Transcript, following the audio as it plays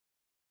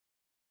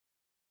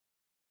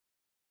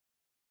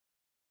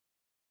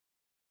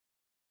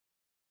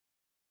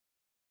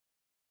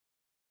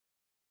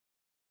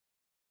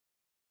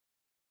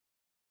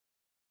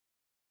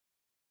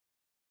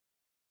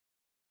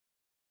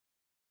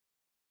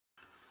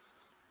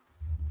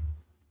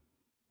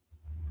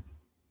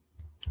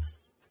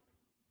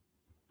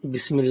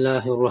بسم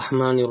الله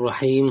الرحمن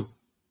الرحيم.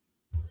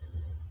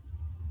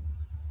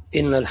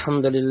 إن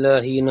الحمد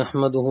لله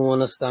نحمده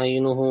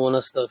ونستعينه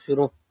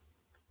ونستغفره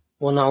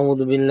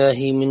ونعوذ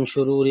بالله من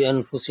شرور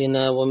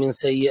أنفسنا ومن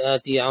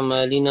سيئات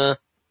أعمالنا.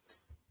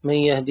 من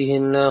يهده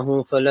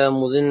الله فلا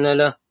مضل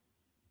له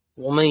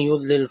ومن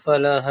يضلل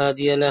فلا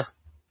هادي له،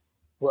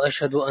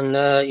 وأشهد أن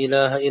لا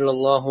إله إلا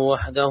الله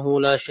وحده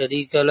لا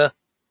شريك له،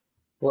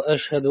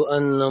 وأشهد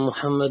أن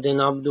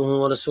محمدا عبده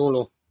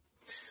ورسوله.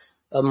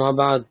 أما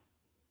بعد،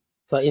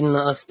 فإن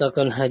أصدق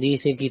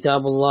الحديث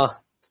كتاب الله،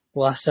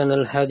 وأحسن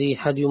الهدي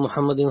هدي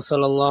محمد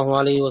صلى الله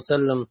عليه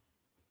وسلم،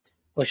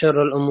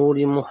 وشر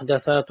الأمور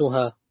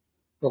محدثاتها،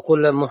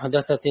 وكل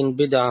محدثة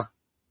بدعة،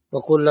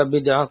 وكل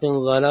بدعة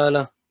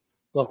ضلالة،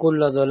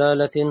 وكل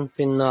ضلالة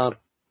في النار.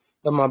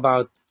 أما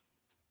بعد.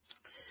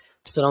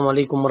 Assalamu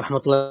alaikum wa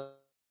rahmatullahi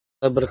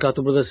wa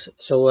barakatuh, brothers.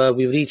 So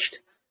we've reached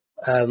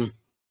the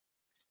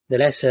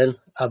lesson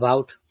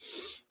about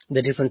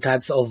the different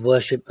types of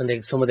worship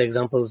and some of the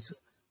examples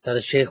that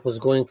the Shaykh was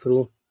going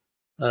through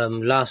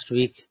last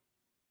week,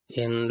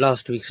 in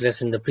last week's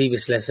lesson, the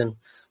previous lesson.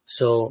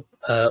 So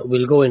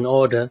we'll go in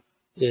order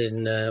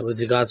in with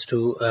regards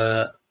to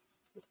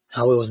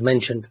how it was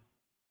mentioned.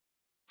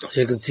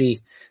 So you can see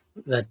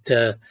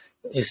that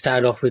it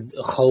started off with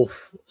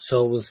khawf.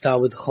 So we'll start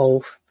with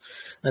khawf.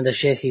 And the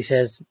Shaykh, he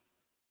says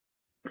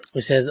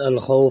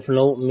al-khawf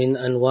naw min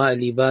anwa'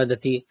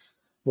 al-ibadati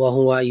wa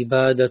huwa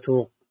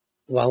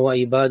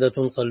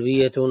ibadatun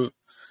qalbiyatun,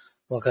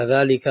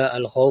 وكذلك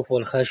الخوف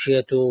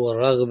والخشية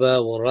والرغبة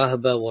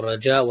والرهبة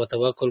والرجاء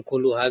والتوكل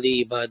كل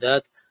هذه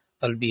عبادات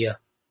قلبية.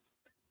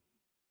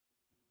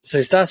 So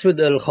he starts with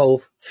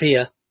al-khawf,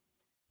 fear,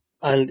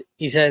 and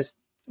he says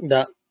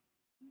that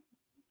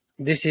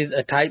this is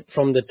a type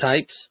from the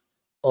types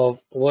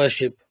of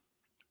worship,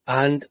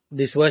 and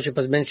this worship,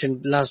 as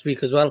mentioned last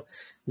week as well,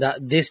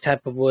 that this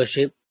type of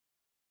worship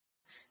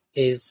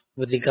is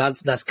with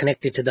regards that's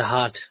connected to the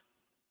heart.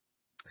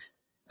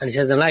 And he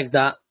says, and like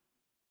that,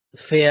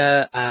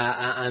 fear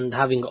and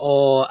having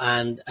awe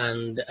and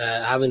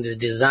having this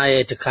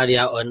desire to carry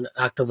out an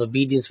act of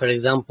obedience, for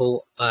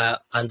example,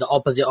 and the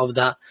opposite of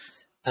that,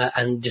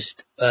 and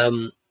just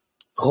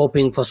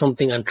hoping for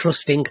something and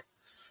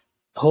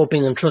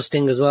hoping and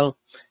trusting as well.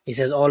 He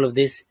says all of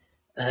this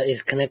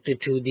is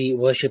connected to the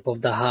worship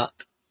of the heart,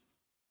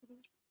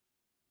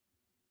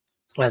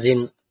 as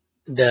in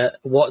the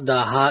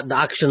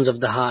actions of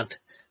the heart.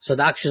 So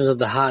the actions of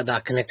the heart that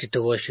are connected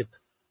to worship.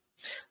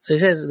 So he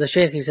says, the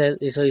Shaykh, he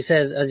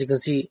says, as you can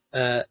see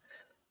at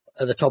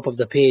the top of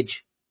the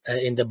page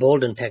in the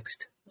bolden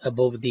text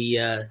above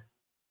the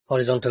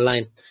horizontal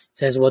line, it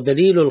says,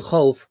 وَدَلِيلُ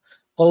الْخَوْفِ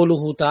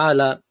قَوْلُهُ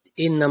تَعَالَى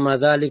إِنَّمَا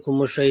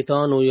ذَلِكُمُ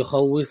الشَّيْطَانُ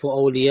يُخَوِّفُ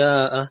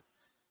أَوْلِيَاءَهُ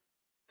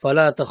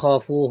فَلَا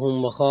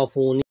تَخَافُوهُمْ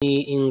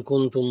وَخَافُونِي إِن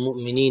كُنتُم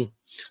مُؤْمِنِينَ.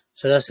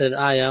 So that's an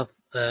ayah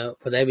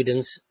for the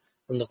evidence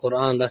from the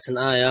Quran. That's an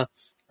ayah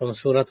from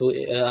Surah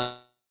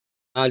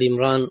Al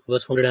Imran,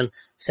 verse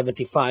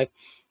 175.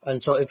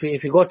 And so if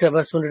you go to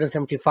verse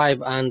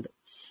 175 and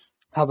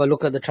have a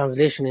look at the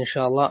translation,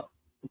 inshallah,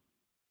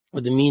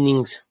 with the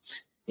meanings,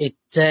 it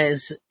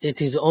says,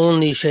 it is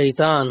only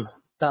shaitan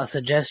that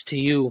suggests to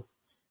you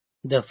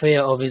the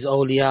fear of his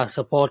awliya,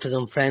 supporters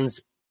and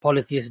friends,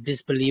 polytheists,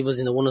 disbelievers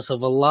in the oneness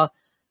of Allah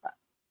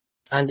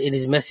and in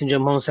his messenger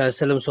Muhammad sallallahu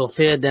alaihi wasallam. So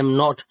fear them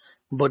not,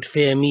 but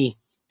fear me,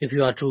 if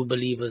you are true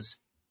believers.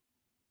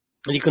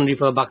 And you can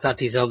refer back that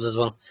to yourselves as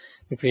well,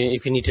 if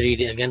you need to read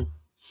it again.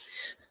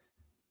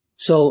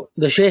 So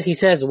the Shaykh, he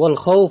says,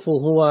 وَالْخَوْفُ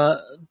هُوَ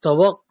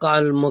تَوَقَّعَ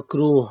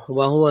الْمَكْرُوهِ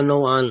وَهُوَ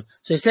نَوْعًا.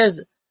 So he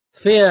says,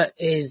 fear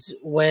is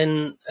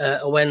when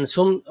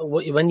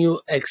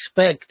you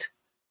expect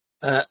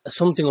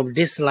something of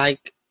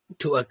dislike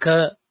to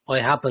occur or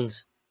it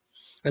happens.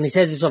 And he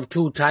says it's of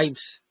two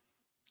types,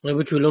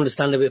 which we'll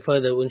understand a bit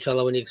further,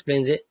 inshallah, when he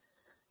explains it.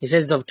 He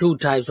says it's of two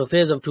types, or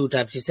fears of two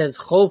types. He says,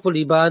 خَوْفُ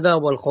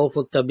الْإِبَادَةِ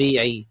وَالْخَوْفُ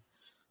الطَّبِيعِي.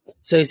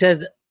 So he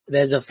says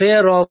there's a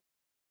fear of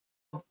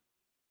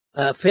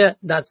fear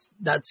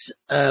that's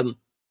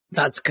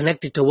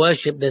connected to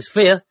worship. There's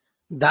fear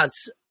that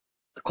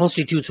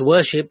constitutes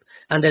worship,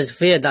 and there's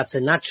fear that's a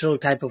natural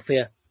type of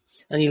fear.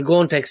 And he'll go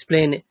on to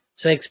explain it.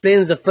 So he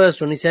explains the first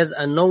one. He says,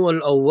 النوع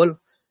الأول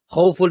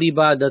خوف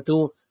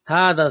العبادة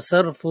هذا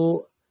صرف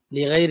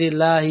لغير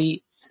الله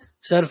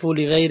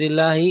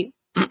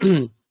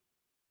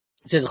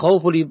It says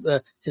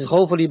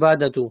خوف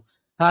العبادة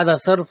هذا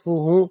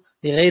صرفه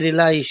لغير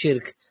الله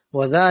شرك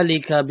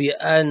وذلك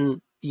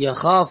بأن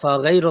يخاف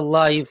غير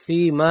الله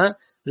فيما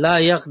لا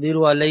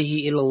يقدر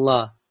عليه إلا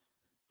الله،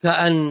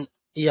 كأن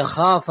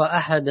يخاف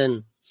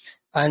أحدا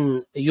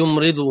أن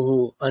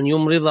يمرضه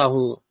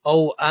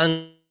أو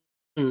أن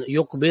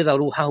يقبض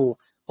روحه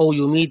أو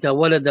يميت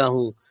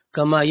ولده،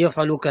 كما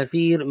يفعل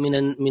كثير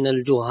من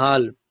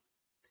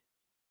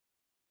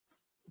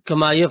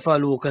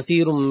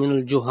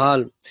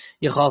الجهال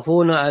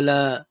يخافون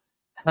على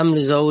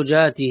حمل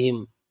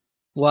زوجاتهم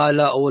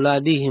وعلى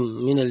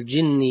أولادهم من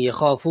الجن،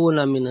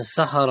 يخافون من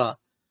السحرة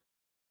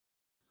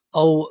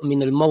أو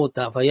من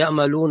الموتى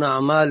فيعملون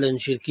أعمالا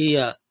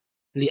شركية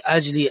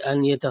لأجل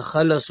أن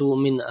يتخلصوا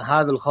من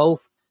هذا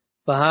الخوف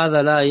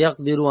فهذا لا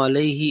يقدر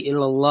عليه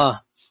إلا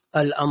الله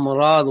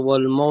الأمراض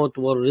والموت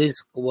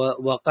والرزق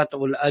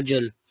وقطع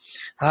الأجل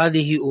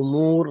هذه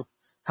أمور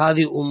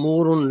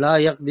لا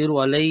يقدر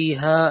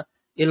عليها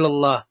إلا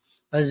الله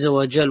عز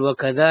وجل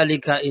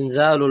وكذلك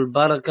إنزال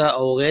البركة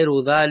أو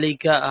غير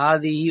ذلك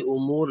هذه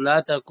أمور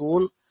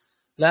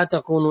لا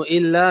تكون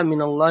إلا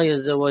من الله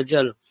عز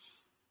وجل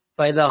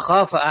فإذا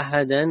خاف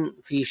أحدا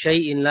في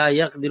شيء لا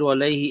يقدر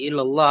عليه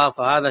إلا الله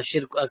فهذا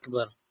شرك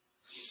أكبر.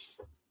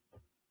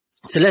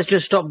 So let's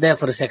just stop there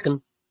for a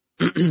second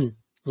and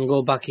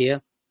go back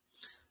here.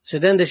 So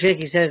then the Shaykh,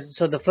 he says,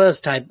 so the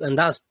first type, and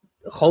that's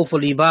khawf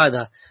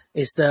al-ibadah,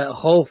 is the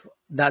khawf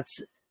that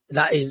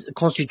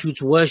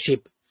constitutes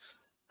worship.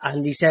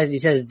 And he says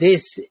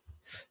this,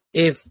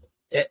 if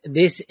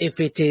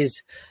it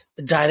is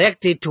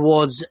directed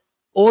towards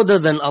other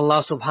than Allah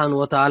subhanahu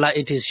wa ta'ala,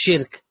 it is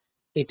shirk,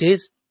 it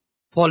is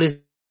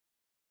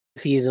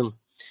polytheism.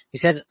 He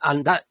says,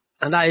 and that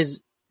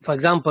is, for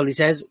example, he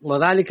says,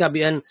 وَذَلِكَ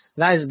بِأَنْ,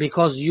 that is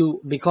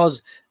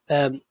because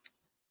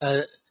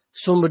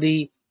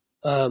somebody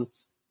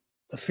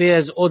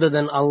fears other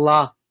than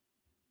Allah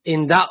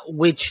in that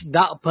which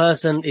that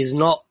person is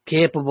not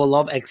capable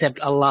of except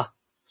Allah.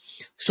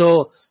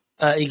 So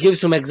he gives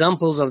some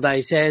examples of that.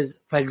 He says,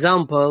 for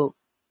example,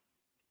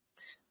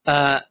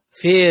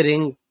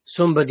 fearing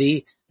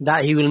somebody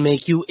that he will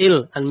make you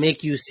ill and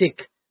make you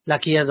sick,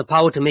 like he has the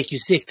power to make you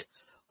sick,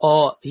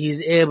 or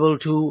he's able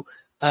to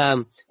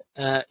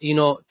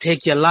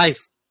take your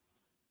life,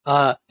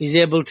 he's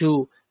able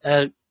to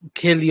has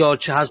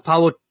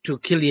power to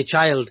kill your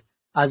child,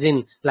 as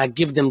in like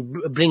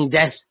bring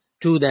death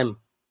to them,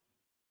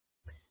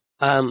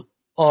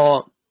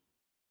 or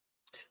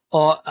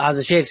as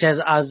the Shaykh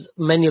says, as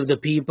many of the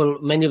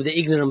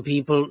ignorant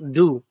people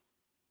do,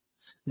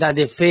 that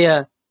they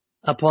fear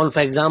upon,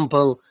 for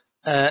example,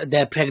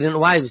 their pregnant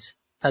wives,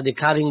 that they're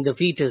carrying the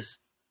fetus,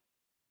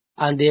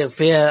 and they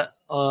fear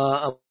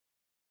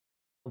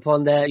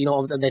upon their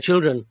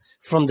children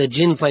from the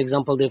jinn, for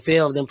example. They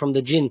fear of them from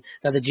the jinn,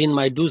 that the jinn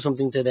might do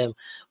something to them,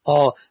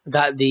 or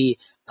that the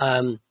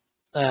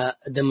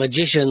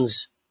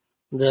magicians,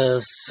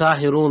 the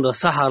sahirun, the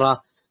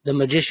sahara, the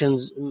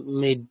magicians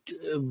may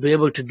be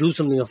able to do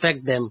something,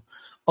 affect them,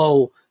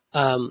 or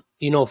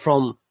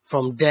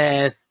from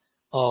death,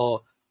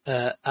 or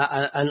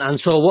and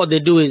so what they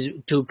do is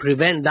to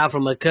prevent that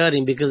from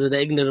occurring because of the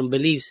ignorant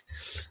beliefs.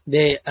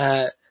 They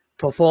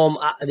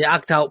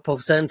act out for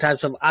certain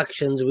types of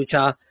actions which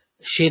are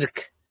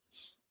shirk.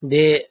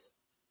 They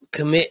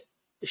commit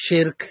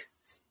shirk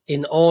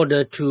in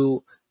order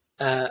to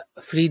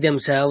free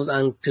themselves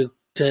and to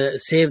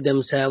save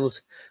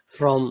themselves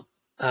from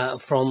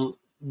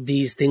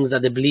these things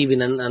that they believe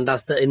in, and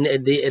that's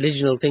the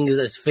original thing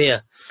is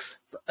fear.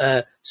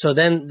 So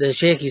then the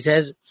Shaykh, he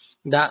says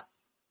that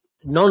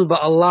none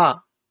but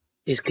Allah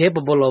is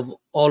capable of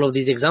all of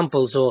these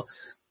examples. So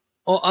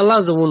Allah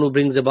is the one who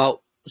brings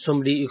about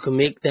somebody. You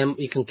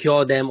can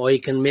cure them, or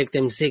you can make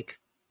them sick.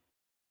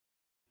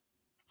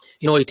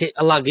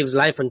 Allah gives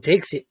life and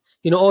takes it.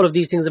 All of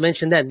these things are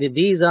mentioned there.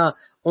 These are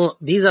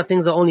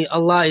things that only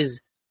Allah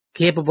is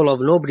capable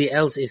of. Nobody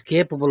else is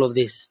capable of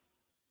this.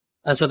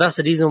 And so that's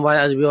the reason why,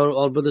 as we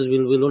all brothers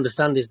will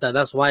understand this,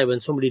 that's why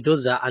when somebody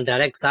does that and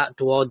directs that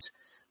towards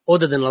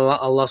other than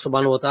Allah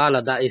subhanahu wa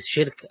ta'ala, that is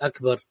shirk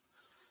akbar.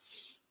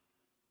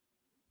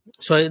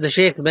 So the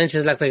Shaykh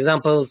mentions, like, for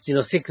example,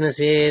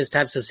 sicknesses,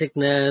 types of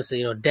sickness,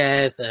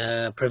 death,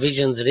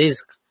 provisions,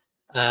 risk,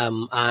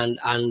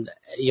 and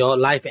your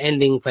life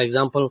ending, for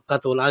example,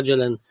 qatul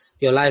ajal, and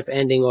your life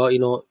ending, or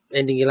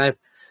ending your life.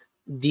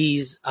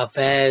 These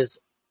affairs,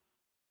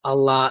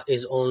 Allah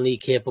is only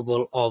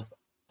capable of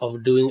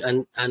doing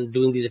and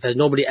doing these affairs.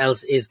 Nobody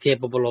else is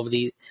capable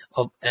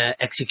of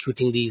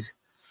executing these,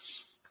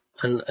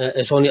 and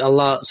it's only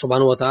Allah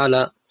subhanahu wa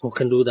ta'ala who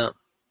can do that.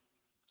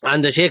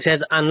 And the Shaykh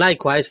says, and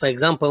likewise, for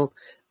example,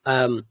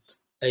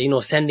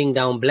 sending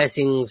down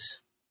blessings,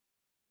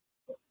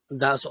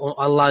 that's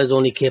Allah is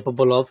only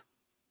capable of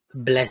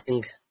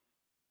blessing,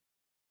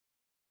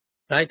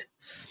 right?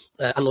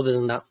 And other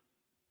than that,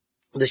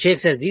 the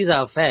Shaykh says these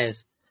are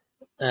affairs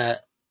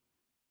that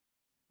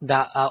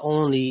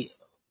only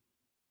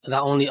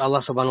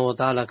Allah subhanahu wa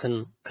ta'ala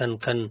can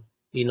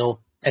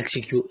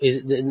execute.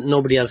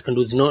 Nobody else can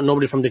do this.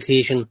 Nobody from the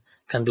creation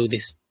can do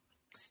this.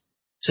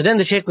 So then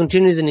the Shaykh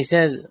continues and he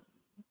says,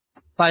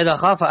 فَإِذَا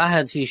خَافَ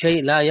أَحَدْ فِي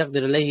شَيْءٍ لَا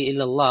يَقْدِرُ إِلَيْهِ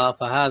إِلَّا اللَّهِ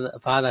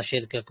فَهَذَا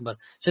شِرْكٌ أَكْبَرٌ.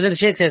 So then the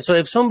Shaykh says, so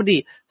if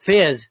somebody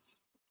fears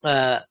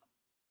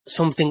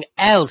something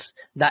else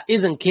that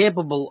isn't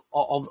capable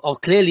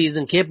of clearly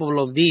isn't capable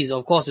of these,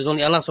 of course it's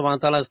only Allah subhanahu wa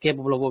ta'ala is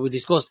capable of what we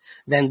discussed,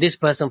 then this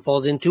person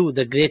falls into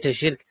the greater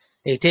shirk.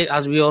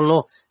 As we all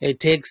know, it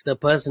takes the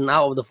person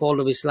out of the fold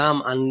of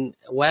Islam, and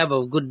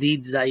whatever good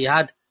deeds that he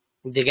had,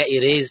 they get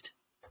erased.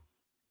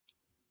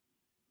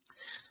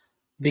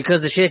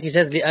 because the Shaykh, he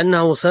says,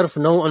 لأنه صرف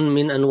نوع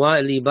من أنواع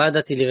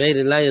الإبادة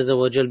لغير الله عز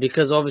وجل,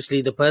 because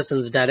obviously the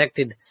person's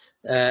directed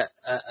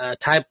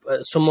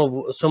some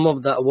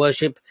of the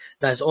worship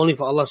that's only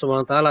for Allah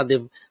subhanahu wa ta'ala,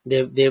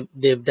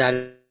 they've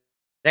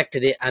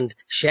directed it and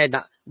shared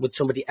that with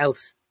somebody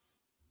else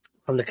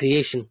from the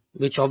creation,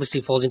 which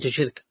obviously falls into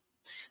shirk.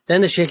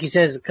 Then the Shaykh, he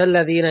says,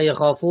 كَالَّذِينَ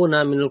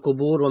يَخَافُونَ مِنَ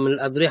الْقُبُورِ وَمِنَ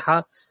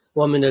الْأَضْرِحَةِ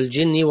وَمِنَ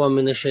الْجِنِّ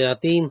وَمِنَ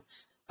الشَّيَاطِينِ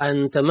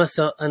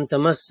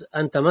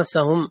أن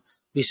تمسهم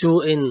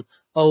بسوء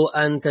أو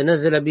أن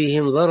تنزل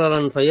بهم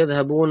ضررا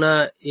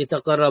فيذهبون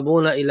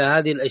يتقربون إلى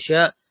هذه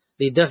الأشياء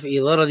لدفع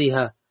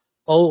ضررها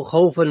أو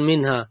خوفا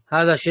منها.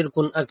 هذا شرك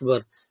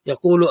أكبر.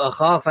 يقول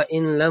أخاف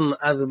إن لم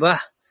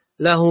أذبح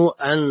له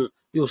أن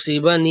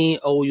يصيبني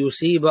أو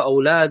يصيب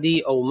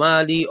أولادي أو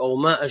مالي أو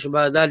ما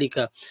أشبه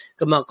ذلك،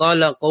 كما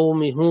قال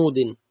قوم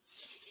هود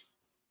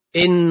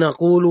إن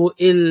نقول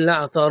إلا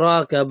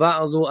اعتراك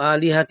بعض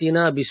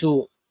آلهتنا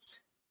بسوء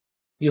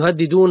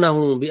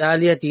يهددونه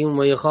بآلهتهم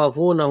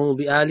ويخافونه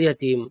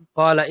بآلهتهم.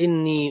 قال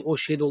إني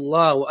أشهد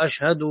الله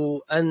وأشهد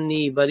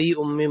أني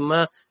بريء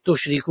مما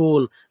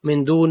تشركون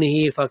من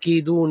دونه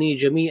فكيدوني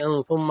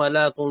جميعا ثم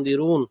لا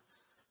تنظرون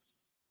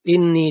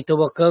إني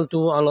توكلت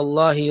على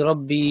الله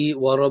ربي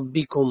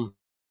وربكم.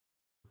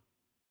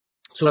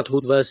 Surah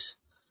Hud, verse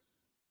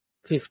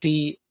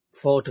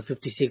 54 to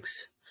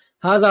 56.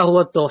 هذا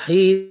هو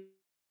التوحيد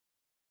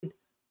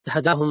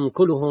هداهم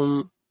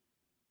كلهم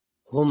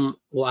هم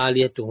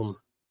وآليتهم.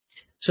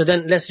 So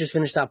then let's just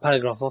finish that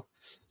paragraph off.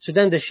 So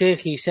then the Shaykh,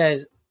 he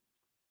says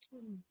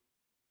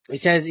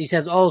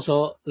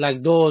also,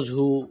 like those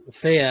who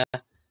fear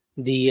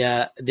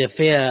they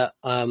fear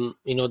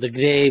the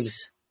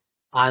graves,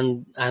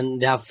 and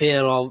they have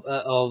fear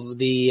of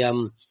the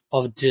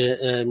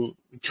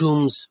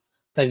tombs,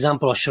 for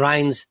example, or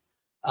shrines,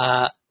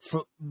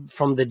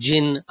 from the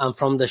jinn and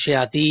from the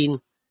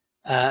shayateen,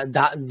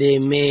 that they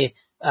may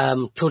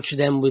touch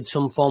them with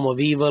some form of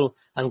evil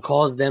and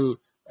cause them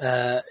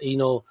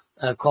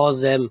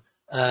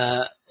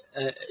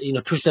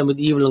touch them with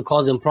evil and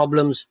cause them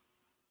problems.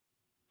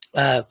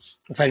 For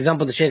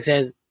example, the Shaykh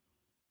says,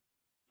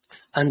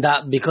 and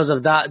that because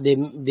of that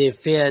they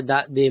fear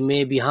that they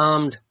may be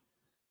harmed.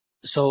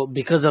 So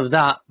because of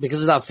that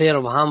fear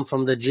of harm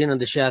from the jinn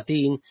and the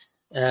shayateen,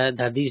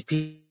 that these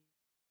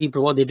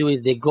people, what they do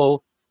is they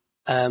go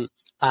and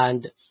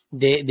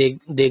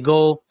they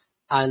go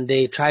and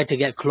they try to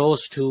get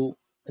close to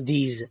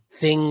these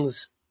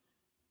things,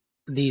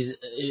 these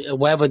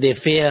wherever they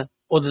fear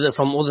other than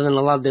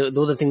Allah, the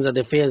other things that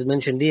they fear is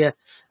mentioned here,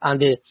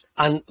 and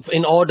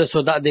in order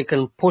so that they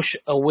can push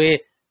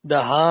away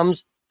the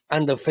harms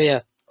and the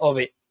fear of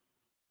it.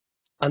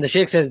 And the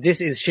Shaykh says this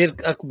is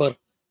shirk akbar,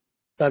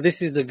 that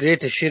this is the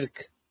greatest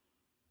shirk.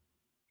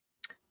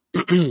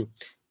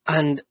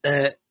 And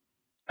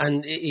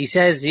he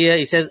says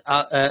here,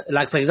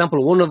 like for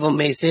example, one of them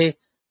may say,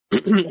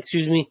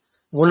 excuse me,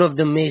 one of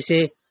them may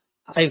say,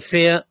 I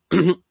fear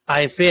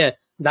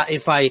that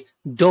if I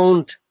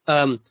don't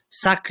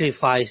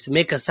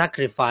make a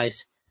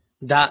sacrifice,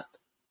 that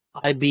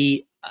I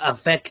be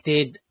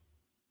affected,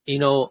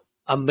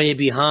 I may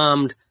be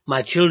harmed,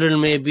 my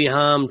children may be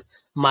harmed,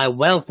 my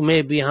wealth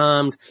may be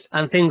harmed,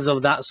 and things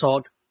of that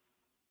sort,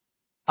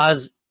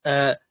 as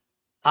the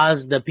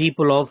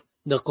people of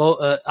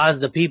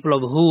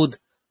Hud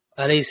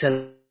alayhi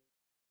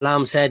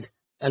salam said.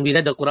 And we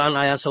read the Quran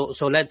ayah,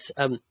 so let's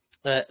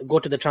go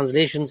to the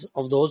translations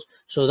of those.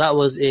 So that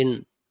was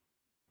in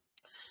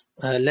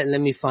let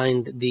me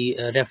find the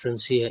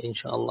reference here,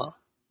 inshallah.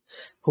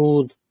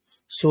 Hud,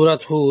 Surah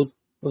Hud,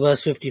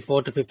 verse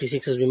 54 to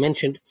 56, as we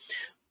mentioned.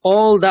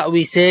 All that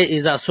we say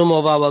is that some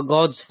of our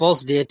gods,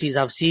 false deities,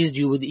 have seized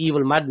you with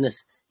evil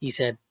madness, he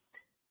said.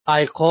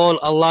 I call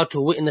Allah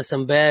to witness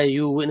and bear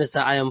you witness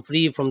that I am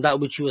free from that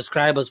which you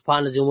ascribe as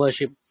partners in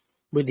worship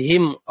with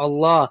him,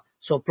 Allah.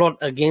 So plot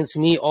against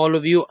me, all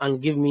of you,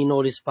 and give me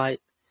no respite.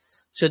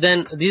 So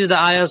then these are the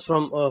ayahs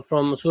from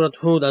Surah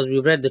Hud, as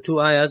we've read the two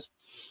ayahs.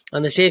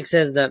 And the Shaykh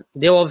says that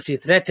they obviously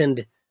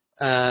threatened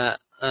Hud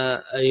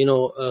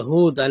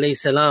alayhi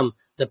salam,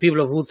 the people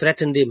of Hud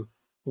threatened him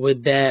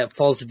with their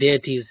false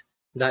deities,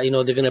 that they're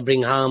going to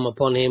bring harm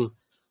upon him.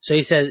 So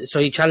he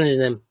challenges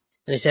them,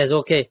 and he says,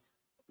 okay,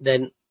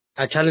 then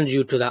I challenge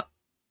you to that,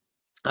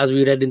 as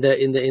we read in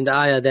the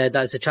ayah there,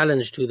 that's a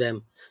challenge to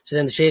them. So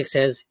then the Shaykh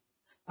says,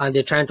 and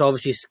they're trying to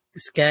obviously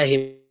scare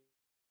him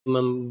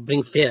and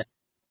bring fear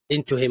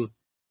into him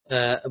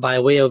by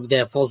way of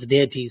their false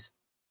deities.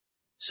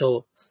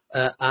 So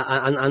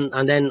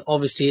and then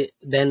obviously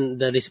then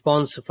the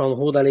response from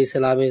Hud alayhi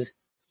salam is,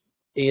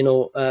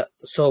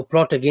 so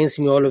plot against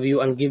me, all of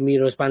you, and give me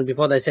a response.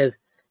 Before that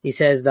he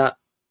says that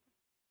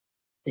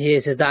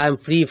I am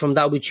free from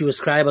that which you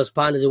ascribe as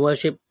partners in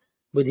worship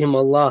with him,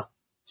 Allah.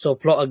 So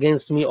plot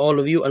against me, all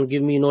of you, and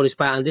give me no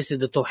respite. And this is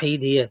the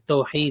Tawheed here,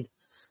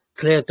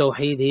 clear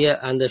Tawheed here.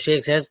 And the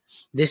Shaykh says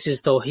this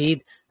is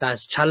Tawheed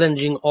that's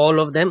challenging all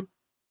of them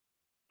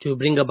to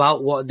bring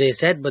about what they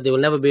said, but they will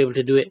never be able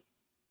to do it.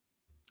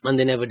 And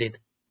they never did.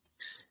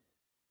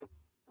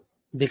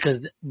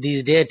 Because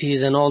these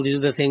deities and all these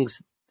other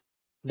things,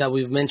 that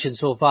we've mentioned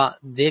so far,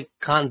 they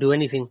can't do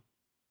anything.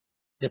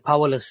 They're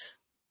powerless.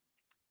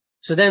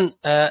 So then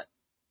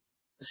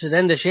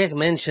the Shaykh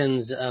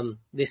mentions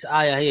this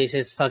ayah here. He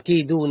says,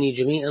 فَكِيدُونِي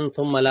جَمِيعًا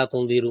ثُمَّ لَا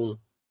تُنْظِرُونَ.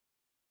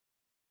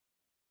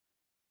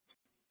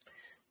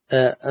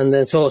 And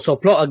then so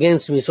plot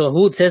against me. So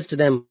Hud says to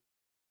them,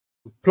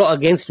 plot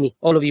against me,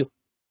 all of you,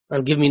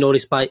 and give me no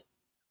respite.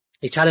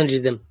 He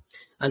challenges them.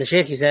 And the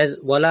Shaykh, he says,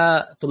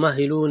 وَلَا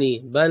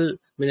تُمَهِّلُونِي بَلْ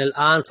مِنَ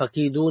الْآنِ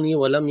فَكِيدُونِي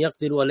وَلَمْ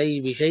يَقْدِرُوا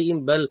عَلَيْهِ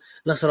بِشَيْءٍ بَلْ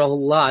نَصْرَهُ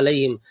اللَّهُ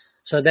عَلَيْهِمْ.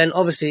 So then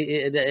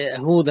obviously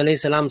Hud alayhi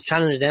salam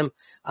challenged them,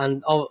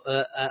 and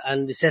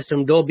he says to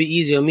them, don't be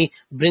easy on me,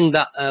 bring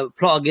that,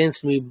 plot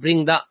against me,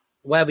 bring that,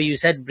 whatever you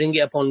said, bring it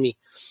upon me.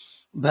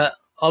 But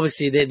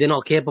obviously they're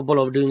not capable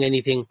of doing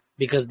anything,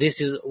 because this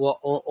is what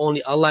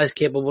only Allah is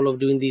capable of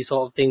doing, these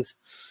sort of things,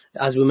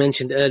 as we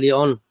mentioned earlier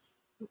on.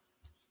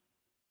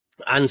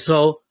 And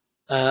so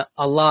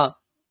Allah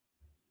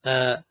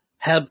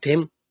helped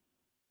him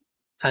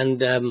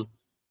and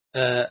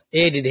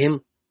aided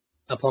him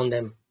upon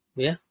them.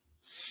 Yeah.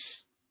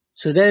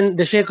 So then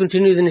the Shaykh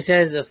continues and he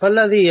says,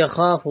 فَالَّذِي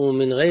يَخَافُ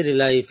مِنْ غَيْرِ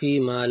اللَّهِ فِي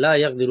مَا لَا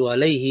يَقْدِرُ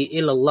عَلَيْهِ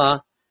إِلَّا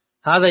اللَّهِ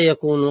هذا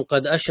يكون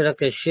قد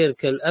أشرك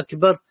الشرك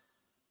الأكبر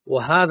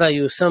وهذا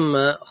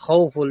يسمى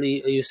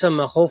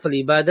خوف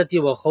العبادة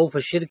وخوف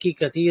الشرك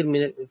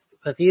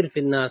كثير في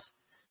الناس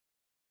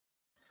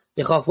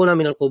يخافون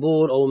من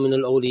القبور أو من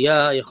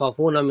الأولياء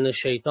يخافون من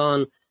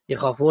الشيطان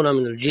يخافون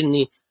من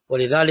الجن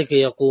ولذلك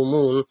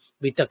يقومون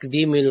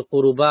بتقديم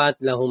القربات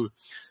لهم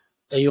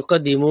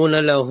يقدمون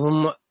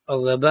لهم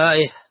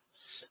الذبائح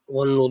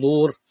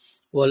والنذور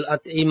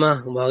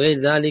والأطعمة وغير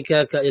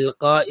ذلك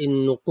كإلقاء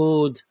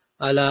النقود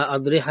على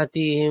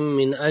أضرحتهم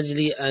من أجل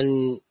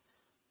أن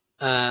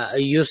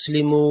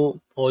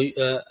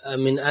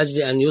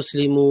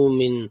يسلموا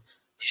من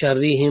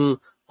شرهم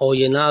أو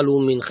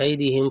ينالوا من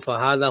خيرهم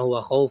فهذا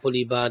هو خوف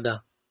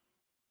العبادة.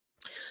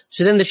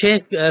 So then the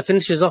Shaykh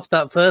finishes off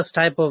that first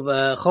type of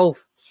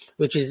khawf,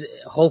 which is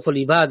khawf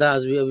al-ibadah,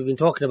 as we've been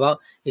talking about.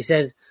 He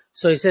says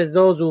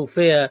those who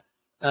fear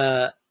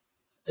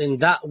in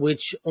that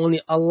which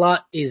only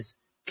Allah is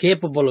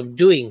capable of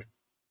doing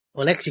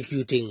or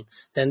executing,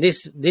 then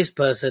this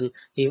person,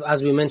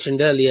 as we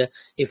mentioned earlier,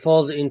 he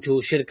falls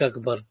into shirk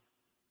akbar.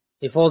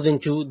 He falls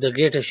into the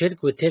greater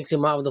shirk, which takes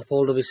him out of the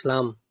fold of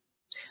Islam,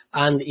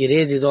 and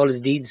erases all his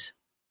deeds,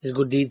 his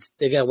good deeds,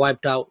 they get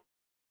wiped out.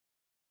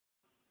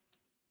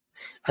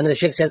 And the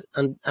Shaykh says,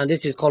 and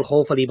this is called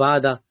khawf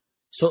al-ibadah.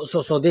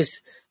 So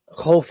this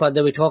khawf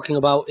that we're talking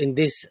about in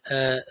this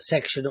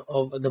section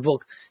of the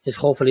book is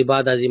khawf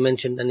al-ibadah, as he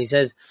mentioned. And he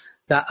says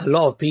that a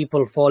lot of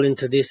people fall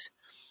into this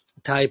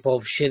type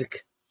of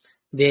shirk.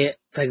 They,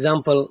 for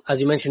example, as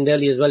he mentioned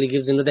earlier as well, he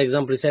gives another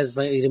example.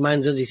 He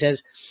reminds us, he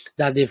says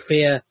that they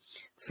fear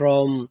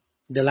from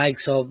the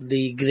likes of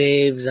the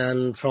graves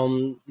and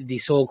from the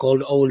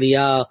so-called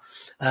awliya.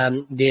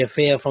 They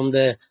fear from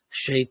the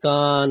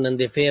shaitan and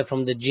they fear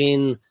from the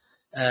jinn.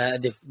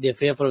 They're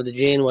fearful of the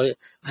jinn,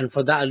 and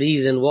for that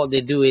reason, what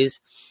they do is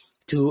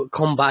to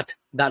combat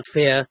that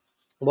fear.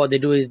 What they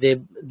do is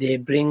they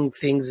bring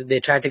things, they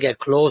try to get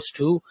close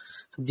to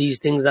these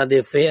things that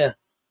they fear,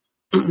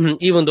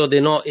 even though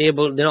they're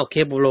not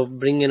capable of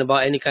bringing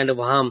about any kind of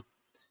harm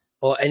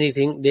or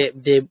anything.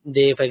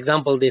 They for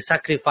example, they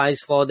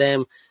sacrifice for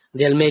them.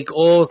 They'll make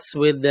oaths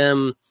with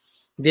them.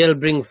 They'll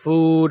bring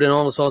food and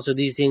all sorts of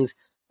these things.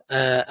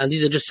 And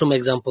these are just some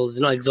examples,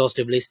 not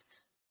exhaustive list.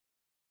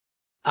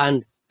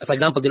 And for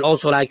example, they'll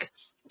also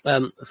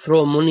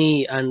throw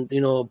money and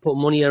put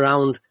money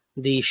around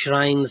the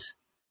shrines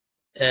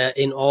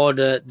in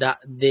order that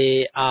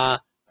they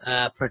are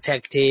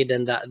protected,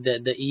 and that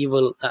the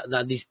evil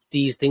that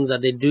these things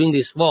that they're doing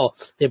this for,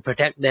 they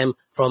protect them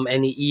from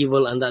any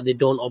evil, and that they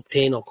don't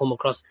obtain or come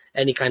across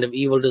any kind of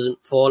evil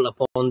doesn't fall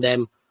upon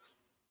them.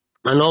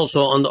 And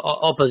also on the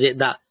opposite,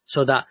 that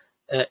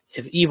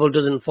if evil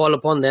doesn't fall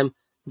upon them,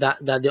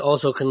 that they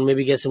also can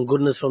maybe get some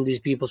goodness from these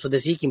people. So they're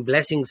seeking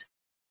blessings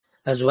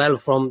as well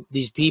from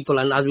these people.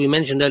 And as we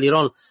mentioned earlier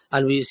on,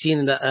 and we've seen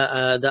in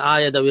the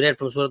ayah that we read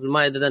from Surah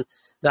Al-Ma'idah,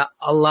 that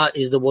Allah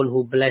is the one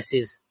who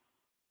blesses.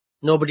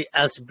 Nobody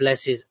else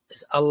blesses.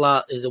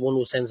 Allah is the one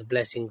who sends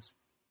blessings.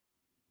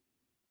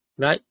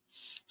 Right?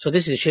 So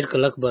this is Shirk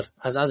al-Akbar,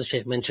 as the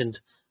Shaykh mentioned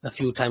a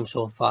few times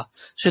so far.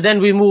 So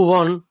then we move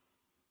on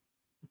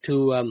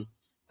to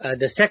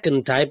the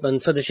second type. And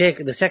so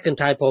the second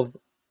type of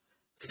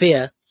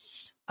fear,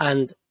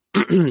 and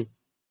the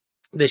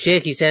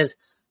Shaykh, he says,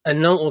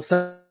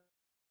 النوع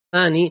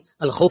الثاني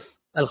الخوف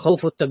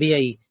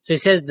الطبيعي. So he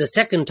says the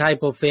second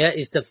type of fear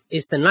is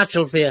the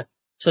natural fear.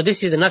 So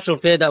this is the natural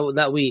fear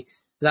that we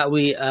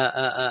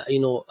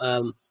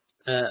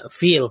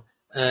feel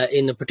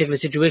in a particular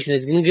situation.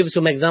 He's going to give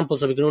some examples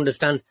so we can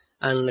understand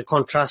and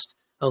contrast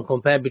and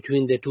compare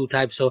between the two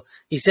types. So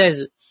he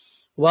says,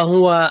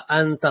 وهو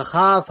أن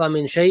تخاف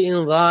من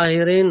شيء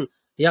ظاهر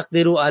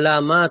يقدر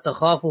على ما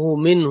تخافه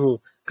منه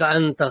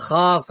كأن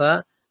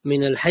تخاف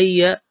من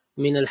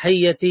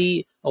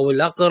الحية أو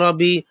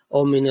الأقرب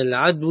أو من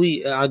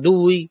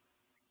العدو.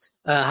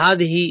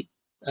 هذه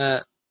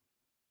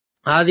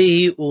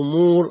هذه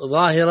أمور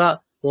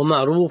ظاهرة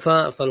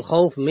ومعروفة،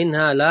 فالخوف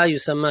منها لا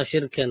يسمى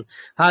شركا.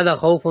 هذا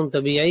خوف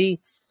طبيعي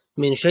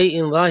من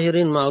شيء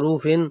ظاهر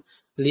معروف،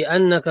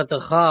 لأنك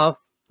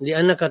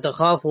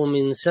تخاف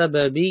من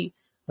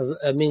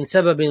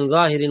سبب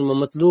ظاهر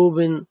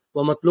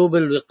ومطلوب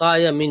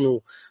الوقاية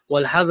منه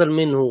والحذر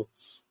منه.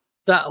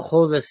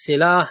 تأخذ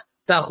السلاح،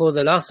 تأخذ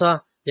العصا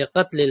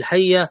لقتل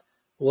الحية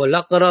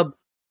والأقرب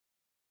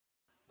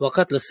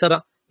وقتل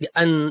السبع،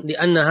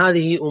 لأن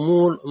هذه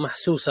أمور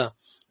محسوسة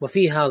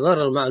وفيها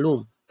ضرر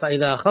معلوم،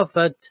 فإذا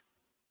خفت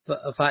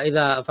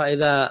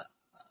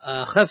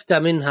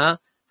منها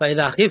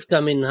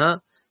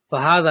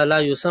فهذا لا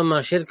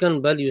يسمى شركا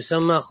بل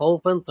يسمى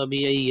خوفا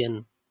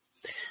طبيعيا.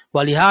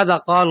 ولهذا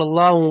قال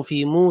الله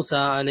في موسى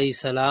عليه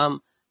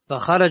السلام: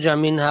 فخرج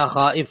منها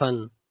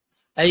خائفا،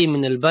 أي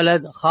من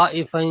البلد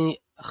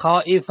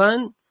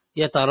خائفا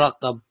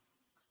يترقب،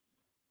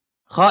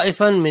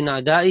 خائفا من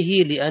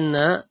أعدائه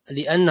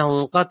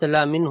لأنه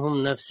قتل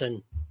منهم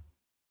نفسا.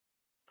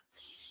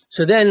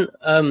 So then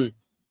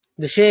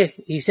the Shaykh,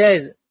 he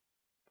says,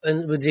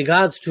 with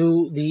regards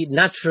to the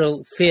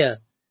natural fear,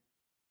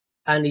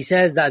 and he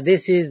says that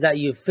this is that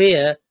you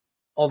fear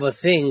of a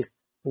thing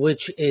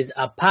which is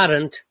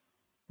apparent,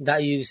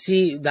 that you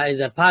see that is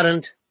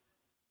apparent,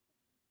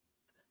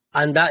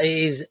 and that it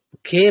is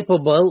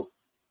capable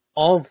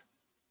of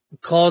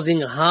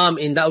causing harm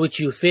in that which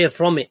you fear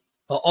from it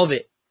or of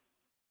it.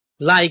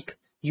 Like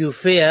you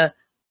fear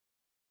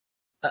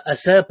a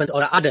serpent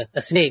or an adder,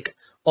 a snake,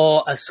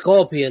 or a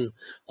scorpion,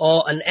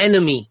 or an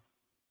enemy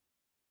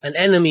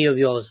of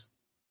yours.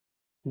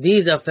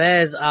 These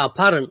affairs are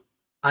apparent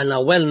and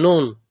are well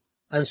known,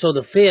 and so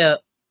the fear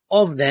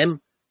of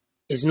them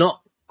is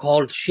not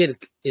called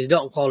shirk. It's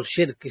not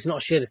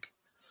shirk.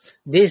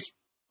 This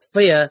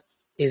fear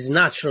is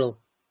natural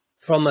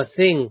from a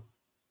thing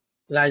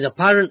that is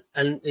apparent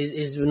and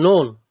is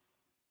known,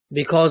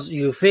 because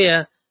you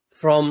fear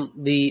from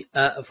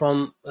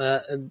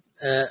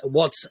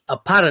what's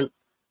apparent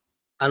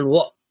and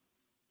what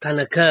can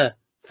occur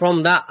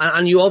from that,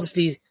 and you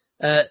obviously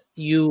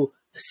you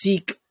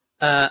seek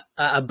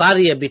a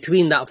barrier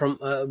between that,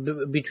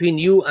 between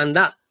you and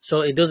that, so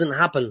it doesn't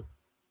happen,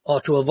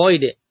 or to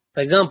avoid it.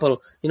 For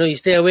example, you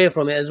stay away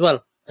from it as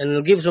well. And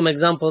we'll give some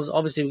examples.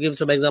 Obviously, we'll give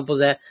some examples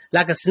there.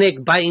 Like a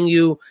snake biting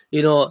you,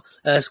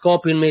 a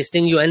scorpion may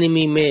sting you,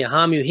 enemy may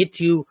harm you, hit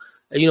you,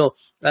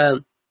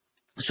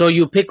 so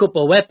you pick up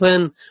a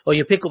weapon, or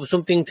you pick up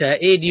something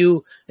to aid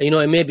you.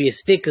 It may be a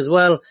stick as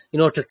well,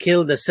 to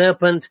kill the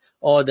serpent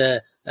or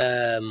the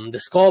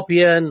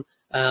scorpion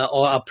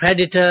or a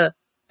predator,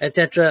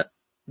 etc.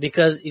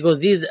 Because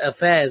these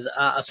affairs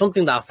are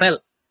something that are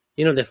felt.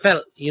 They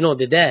felt.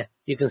 They're there.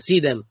 You can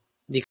see them.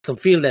 You can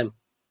feel them.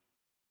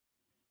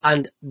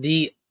 And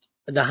the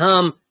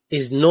harm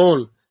is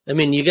known. I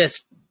mean, you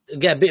get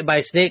bit by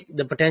a snake,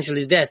 the potential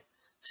is death.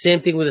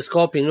 Same thing with a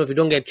scorpion. If you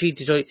don't get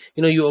treated, so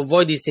you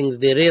avoid these things.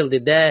 They're real, they're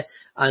there,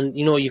 and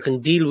you can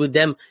deal with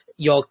them.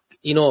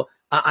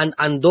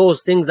 And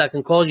those things that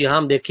can cause you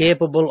harm, they're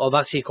capable of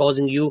actually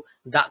causing you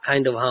that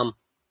kind of harm.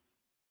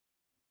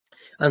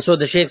 And so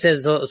the Shaykh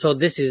says, so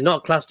this is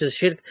not classed as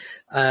shirk,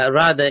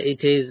 rather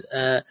it is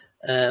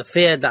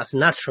fear that's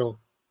natural.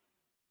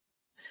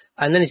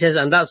 And then he says,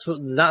 and that's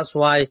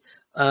why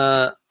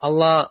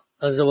Allah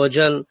Azza wa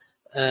Jal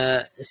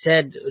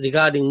said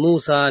regarding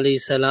Musa alayhi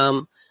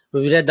salam.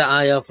 We read the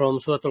ayah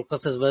from Surah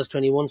Al-Qasas verse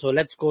 21. So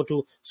let's go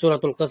to Surah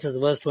Al-Qasas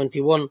verse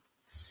 21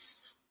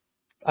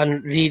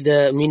 and read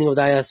the meaning of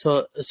the ayah.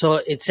 So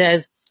it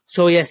says,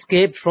 so he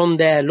escaped from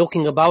there,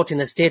 looking about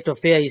in a state of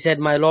fear. He said,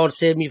 my Lord,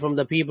 save me from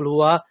the people who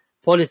are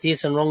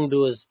polytheists and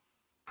wrongdoers.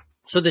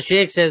 So the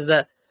Shaykh says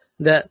that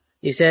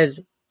he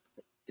says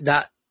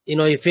that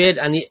he feared,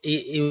 and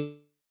he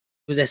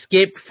was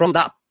escaped from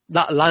that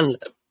land,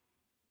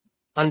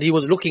 and he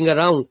was looking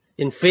around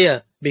in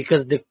fear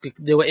because they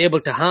were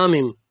able to harm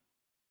him.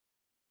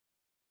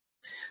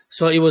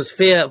 So it was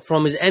fear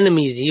from his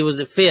enemies. He was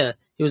in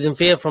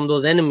fear from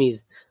those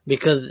enemies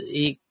because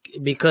he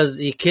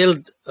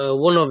killed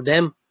one of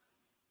them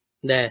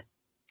there.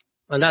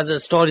 And that's a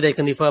story they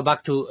can refer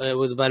back to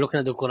by looking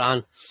at the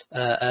Quran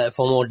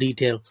for more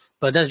detail.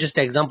 But that's just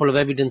an example of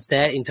evidence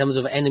there in terms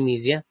of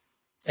enemies,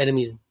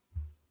 enemies.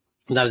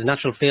 That is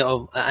natural fear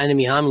of an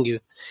enemy harming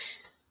you.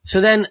 So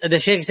then the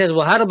Shaykh says,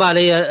 وَهَرَبَ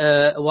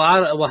عَلَيْهِ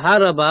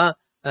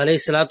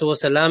الصَّلَاةُ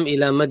وَالسَّلَامُ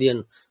إِلَى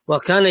مَدْيَنَ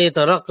وَكَانَ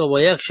يَتَرَقَّبُ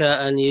وَيَخْشَى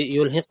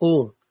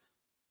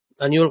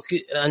أن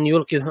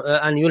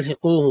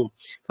يلحقوه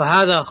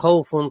فهذا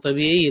خوف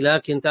طبيعي.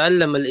 لكن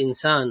تعلم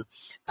الإنسان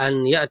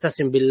أن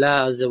يعتصم بالله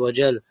عز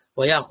وجل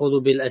ويأخذ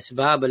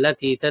بالأسباب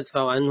التي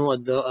تدفع عنه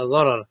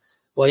الضرر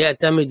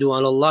ويعتمد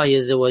على الله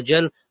عز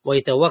وجل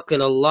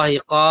ويتوكل على الله.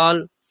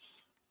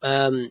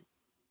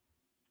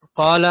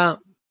 قال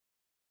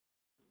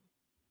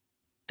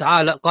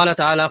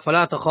تعالى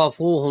فلا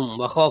تخافوهم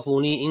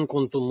وخافوني إن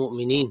كنتم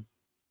مؤمنين.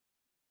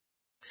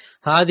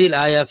 هذه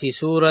الآية في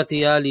سورة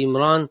آل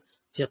عمران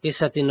في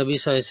قصة النبي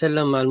صلى الله عليه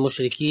وسلم مع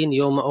المشركين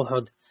يوم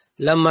أحد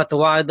لما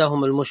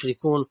توعدهم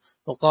المشركون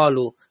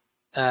وقالوا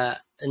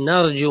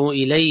نرجع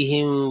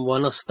إليهم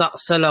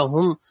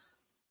ونستأصلهم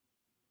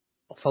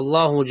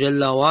فالله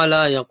جل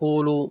وعلا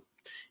يقول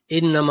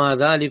إنما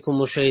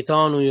ذلكم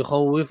الشيطان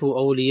يخوف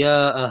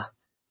أولياءه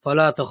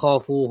فلا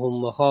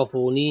تخافوهم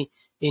وخافوني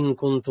إن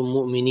كنتم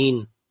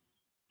مؤمنين.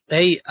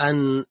 أي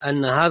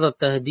أن هذا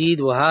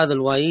التهديد وهذا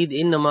الوعيد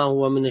إنما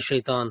هو من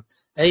الشيطان،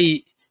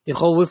 أي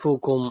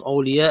يخوفكم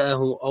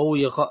أولياءه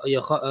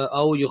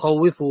أو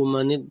يخوف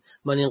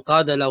من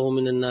انقاد له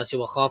من الناس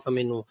وخاف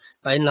منه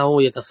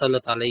فإنه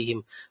يتسلط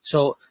عليهم.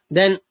 So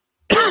then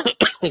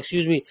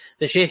excuse me,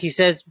 the Shaykh, he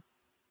says,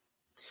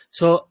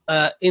 so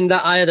in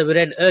the ayah that we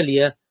read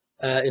earlier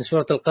in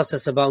Surah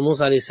Al-Qasas about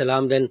Musa alayhi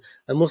salam, then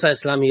Musa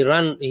alayhi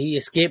salam, he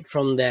escaped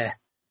from there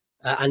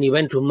and he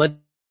went to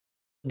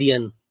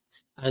Madian,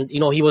 and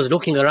he was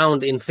looking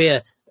around in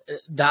fear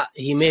that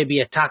he may be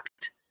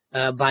attacked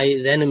by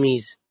his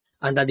enemies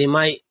and that they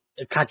might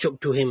catch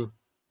up to him.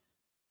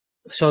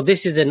 So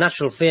this is a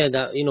natural fear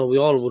that we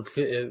all would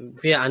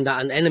fear, and that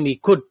an enemy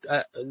could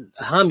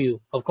harm you,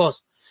 of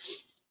course.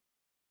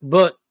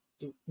 But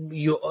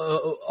you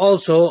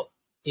also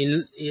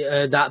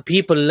that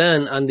people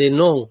learn and they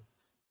know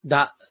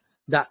that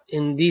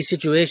in these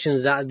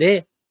situations that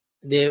they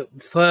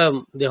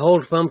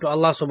hold firm to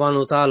Allah subhanahu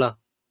wa ta'ala,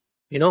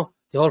 they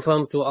hold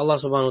firm to Allah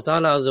subhanahu wa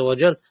ta'ala azza wa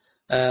jal,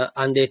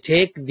 and they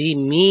take the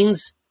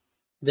means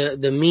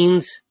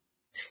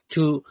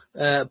to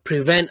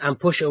prevent and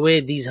push away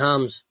these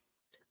harms,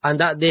 and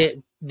that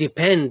they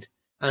depend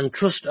and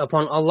trust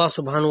upon Allah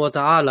subhanahu wa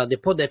ta'ala. They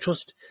put their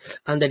trust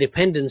and their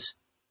dependence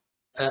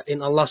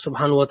in Allah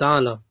subhanahu wa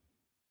ta'ala.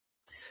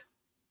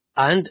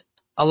 And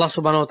Allah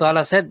subhanahu wa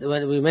ta'ala said,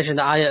 when we mentioned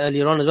the ayah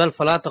earlier on as well,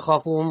 فَلَا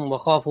تَخَافُوهُمْ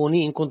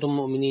وَخَافُونِي إِن كُنتُم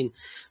مُؤْمِنِينَ.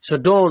 So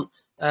don't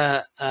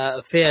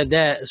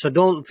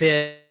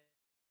fear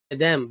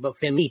them, but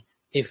fear me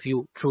if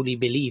you truly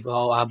believe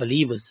or are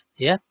believers.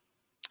 Yeah.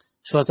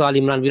 Surah Al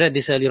Imran, we read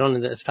this earlier on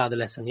in the start of the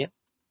lesson. Yeah.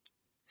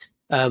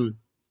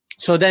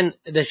 So then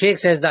the Shaykh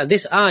says that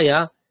this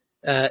ayah,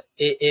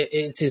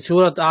 it's in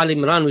Surah Al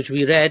Imran, which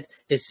we read.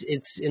 It's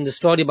in the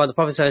story about the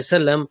Prophet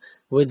ﷺ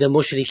with the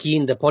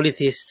mushrikeen, the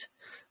polytheists,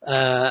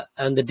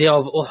 and the day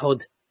of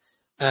Uhud,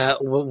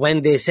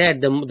 when they said,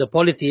 the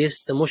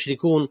polytheists, the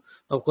mushrikun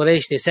of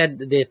Quraysh,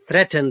 they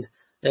threatened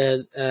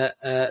the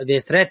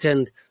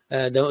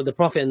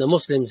Prophet and the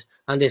Muslims,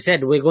 and they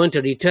said, we're going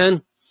to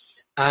return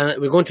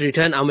and we're going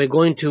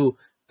to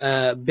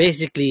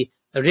basically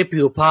rip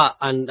you apart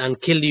and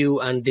kill you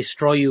and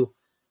destroy you.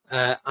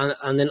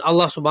 And then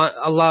Allah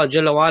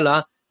Jalla wa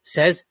Ala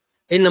says,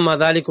 إِنَّمَا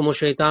ذَلِكُمُ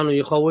الشَّيْطَانُ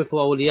يُخَوِّفُ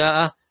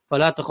أَوْلِيَاءَهُ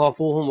فَلَا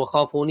تَخَافُوهُمْ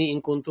وَخَافُونِي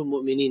إِن كُنتُم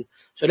مُؤْمِنِينَ.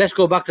 So let's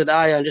go back to the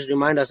ayah and just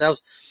remind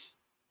ourselves.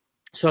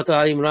 Surah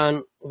Al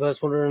Imran,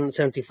 verse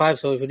 175.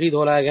 So if you read the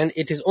whole ayah again,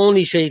 it is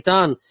only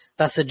shaitan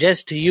that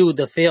suggests to you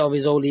the fear of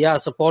his awliya,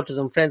 supporters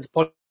and friends,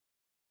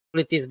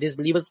 polytheists,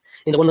 disbelievers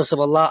in the oneness of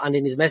Allah and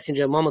in his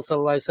messenger Muhammad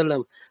sallallahu alaihi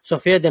wasallam. So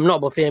fear them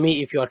not, but fear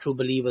me if you are true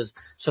believers.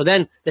 So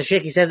then the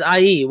Shaykh, he says,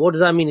 i.e., what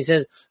does that mean? He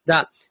says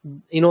that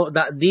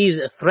that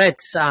these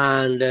threats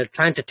and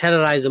trying to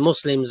terrorize the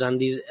Muslims and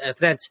these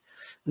threats,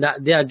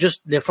 that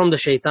they're from the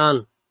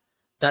shaitan,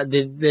 that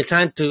they're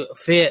trying to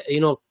fear,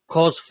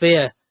 cause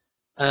fear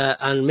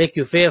and make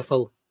you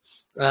fearful,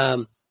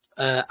 and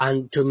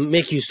to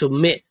make you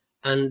submit,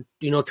 and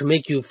to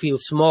make you feel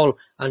small,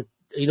 and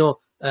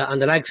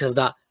and the likes of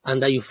that,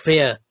 and that you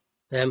fear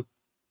them.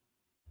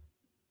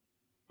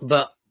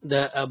 But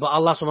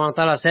Allah subhanahu wa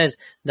ta'ala says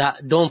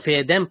that don't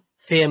fear them,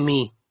 fear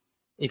me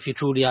if you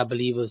truly are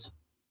believers.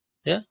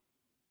 Yeah.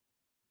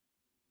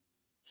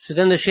 So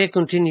then the Shaykh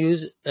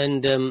continues,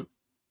 and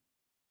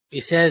he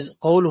says,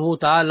 قوله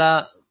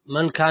تعالى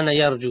من كان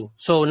يرجو.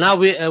 So now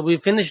we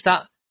finished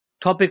that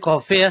topic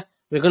of fear.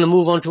 We're going to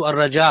move on to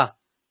ar-raja,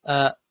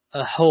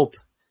 hope.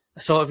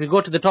 So if we go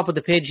to the top of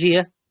the page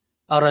here,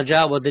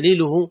 ar-raja wa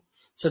daliluhu.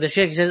 So the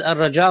Shaykh says,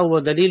 ar-raja wa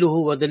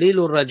daliluhu wa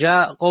dalilu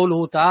ar-raja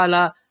قوله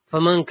تعالى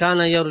فمن كان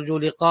يرجو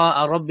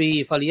لقاء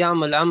ربه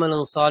فليعمل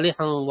عملا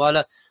صالحا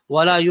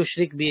ولا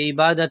يشرك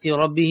بعبادة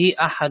ربه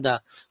أحدا.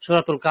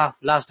 Surah Al-Kahf,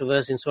 last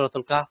verse in Surah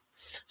Al-Kahf.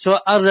 So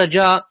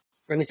ar-raja,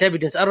 and its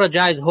evidence,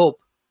 ar-raja is hope,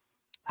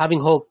 having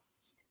hope,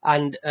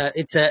 and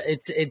it's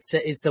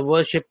the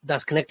worship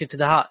that's connected to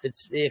the heart. It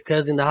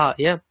occurs in the heart,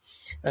 yeah.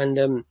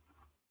 And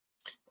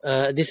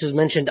this is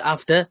mentioned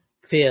after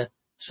fear.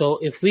 So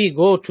if we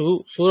go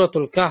to Surah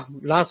Al-Kahf,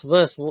 last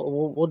verse,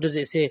 what does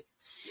it say?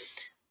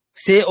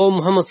 Say, O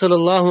Muhammad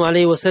sallallahu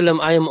alayhi wasallam,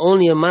 I am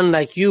only a man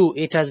like you.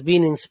 It has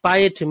been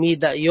inspired to me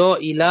that your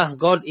ilah,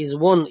 God, is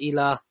one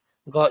ilah.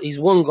 God is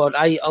one God,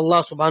 i.e.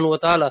 Allah subhanahu wa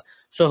ta'ala.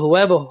 So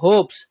whoever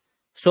hopes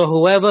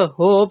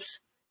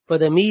for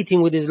the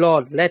meeting with his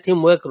Lord, let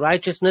him work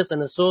righteousness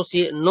and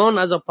associate none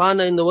as a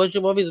partner in the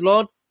worship of his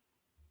Lord.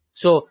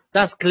 So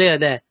that's clear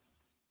there.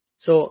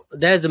 So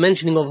there's a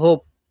mentioning of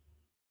hope.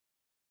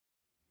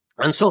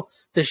 And so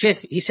the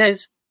Shaykh, he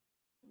says,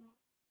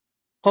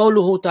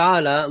 قوله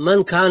تعالى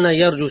من كان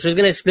يرجو. So he's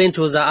going to explain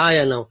to us the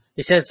ayah now.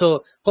 He says,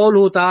 so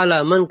قوله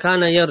تعالى من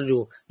كان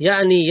يرجو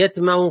يعني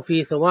يتمع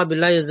في ثواب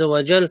الله عز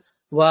وجل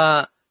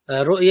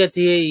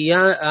رؤيته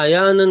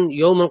عيانا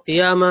يوم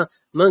القيامة.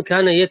 من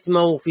كان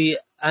يطمع في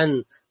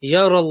أن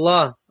يرى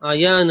الله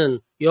عيانا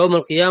يوم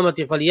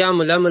القيامة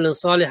فليعمل عملا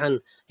صالحا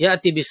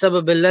يأتي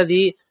بسبب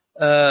الذي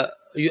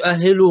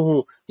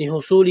يؤهله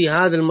لحصول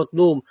هذا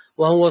المطلوب،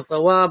 وهو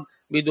الثواب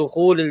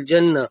بدخول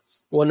الجنة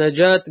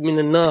ونجاة من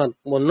النار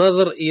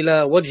والنظر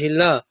إلى وجه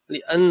الله،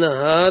 لأن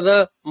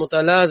هذا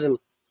متلازم،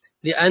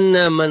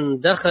 لأن من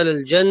دخل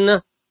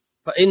الجنة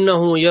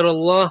فإنه يرى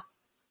الله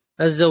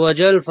عز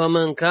وجل.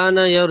 فمن كان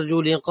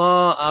يرجو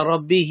لقاء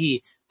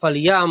ربه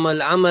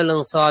فليعمل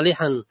عملا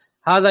صالحا.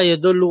 هذا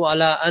يدل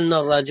على أن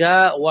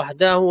الرجاء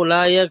وحده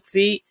لا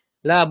يكفي،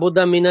 لا بد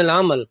من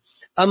العمل.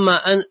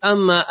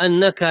 أما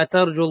أنك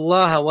ترجو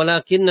الله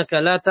ولكنك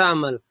لا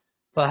تعمل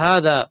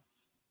فهذا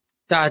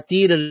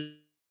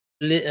تعتيل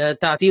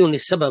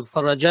للسبب،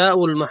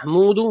 فالرجاء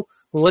المحمود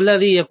هو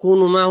الذي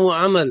يكون معه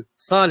عمل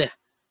صالح.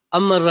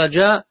 أما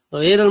الرجاء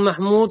غير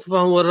المحمود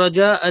فهو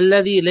الرجاء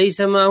الذي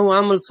ليس معه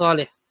عمل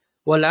صالح،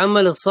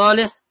 والعمل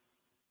الصالح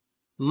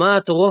ما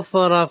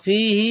توفر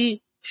فيه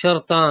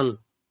شرطان.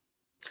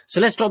 So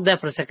let's stop there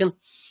for a second.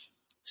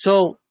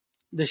 So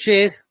the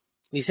Shaykh,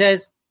 he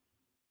says,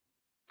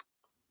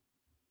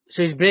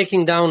 so he's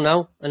breaking down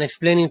now and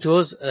explaining to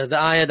us the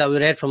ayah that we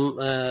read from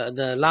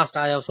the last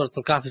ayah of Surah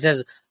Al-Kahf. He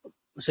says,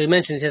 so he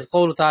mentions, he says,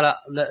 قوله تعالى,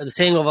 the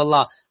saying of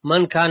Allah,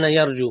 man kana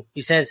yarju.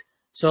 He says,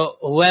 so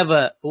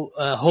whoever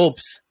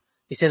hopes.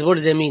 He says, what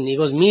does it mean? He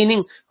goes,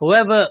 meaning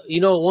whoever,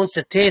 wants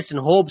to taste and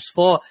hopes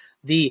for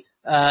the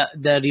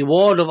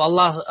reward of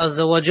Allah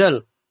Azza wa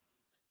Jal,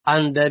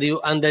 and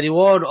the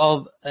reward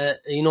of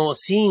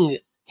seeing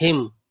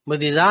Him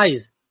with his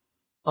eyes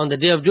on the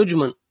Day of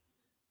Judgment.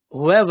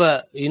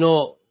 Whoever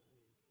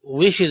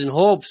wishes and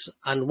hopes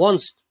and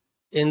wants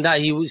in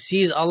that he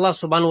sees Allah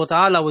Subhanahu wa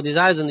Taala with his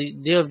eyes on the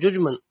Day of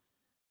Judgment,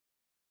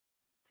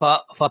 for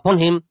upon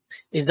him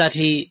is that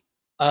he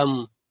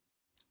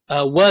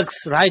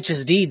works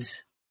righteous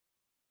deeds,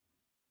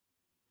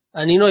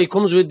 and he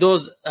comes with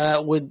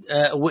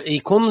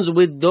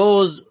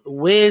those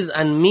ways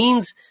and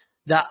means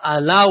that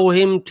allow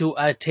him to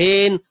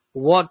attain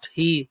what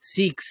he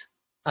seeks,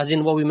 as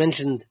in what we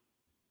mentioned.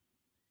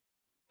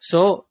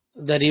 So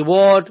the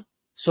reward,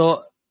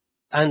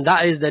 and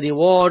that is the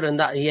reward, and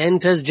that he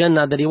enters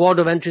Jannah, the reward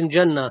of entering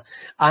Jannah,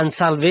 and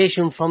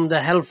salvation from the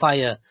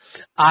hellfire,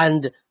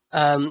 and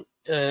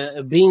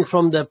being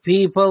from the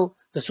people,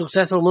 the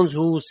successful ones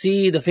who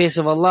see the face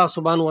of Allah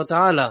Subhanahu wa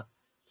Ta'ala.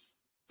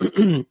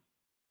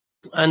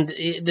 And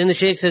then the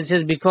Shaykh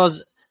says,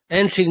 because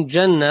entering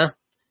Jannah,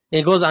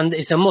 it goes, and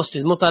it's a must,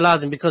 it's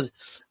mutalazim, because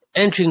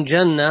entering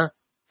Jannah,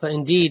 for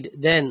indeed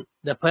then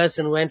the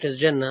person who enters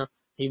Jannah,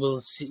 you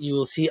will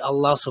see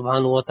Allah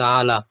Subhanahu wa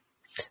Ta'ala.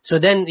 So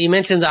then he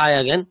mentions the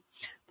ayah again.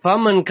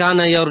 فَمَنْ كَانَ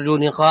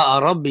يَرْجُو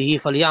لِقَاءَ رَبِّهِ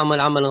فَلْيَعْمَلْ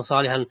عَمَلًا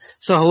صَالِحًا.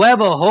 So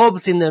whoever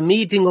hopes in the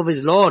meeting of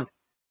his Lord,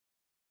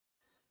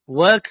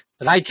 work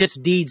righteous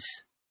deeds.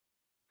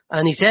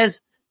 And he says,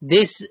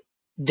 this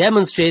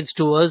demonstrates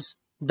to us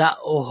that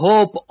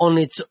hope on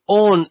its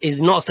own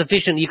is not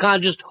sufficient. You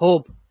can't just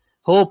hope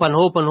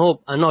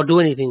and not do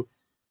anything.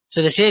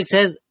 So the Shaykh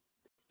says,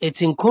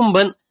 it's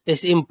incumbent,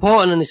 it's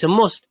important, and it's a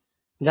must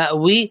that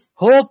we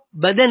hope,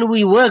 but then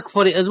we work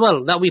for it as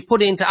well, that we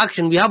put it into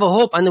action. We have a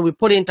hope and then we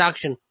put it into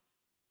action.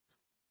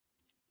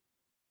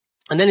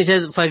 And then he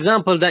says, for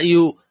example, that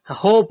you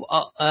hope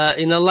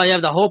in Allah, you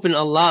have the hope in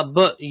Allah,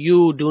 but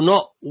you do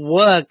not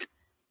work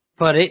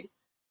for it,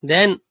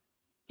 then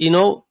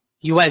you're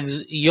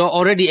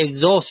already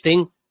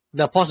exhausting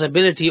the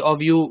possibility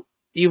of you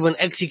even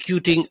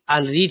executing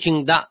and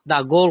reaching that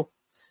goal.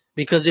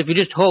 Because if you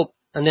just hope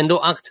and then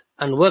don't act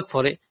and work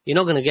for it, you're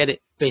not going to get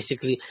it,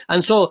 basically.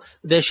 And so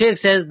the Shaykh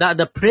says that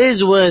the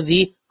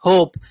praiseworthy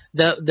hope,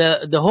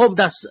 the hope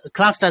that's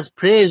classed as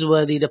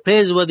praiseworthy, the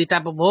praiseworthy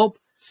type of hope,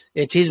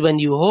 it is when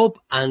you hope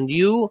and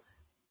you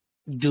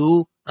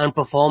do and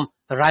perform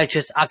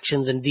righteous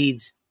actions and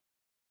deeds.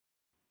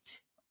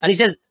 And he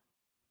says,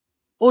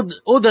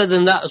 other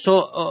than that,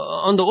 so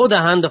on the other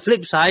hand, the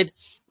flip side,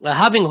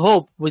 having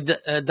hope with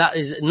that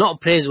is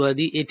not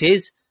praiseworthy. It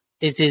is,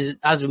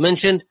 as we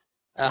mentioned,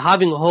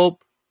 having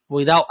hope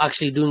without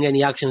actually doing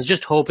any actions,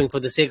 just hoping for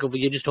the sake of it,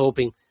 you're just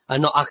hoping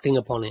and not acting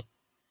upon it.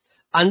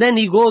 And then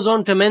he goes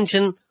on to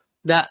mention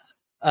that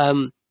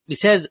he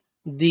says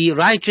the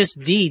righteous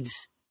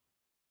deeds,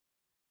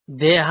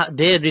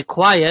 they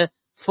require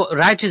for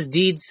righteous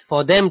deeds,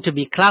 for them to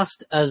be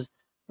classed as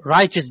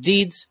righteous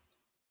deeds,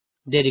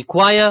 they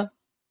require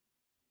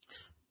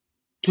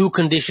two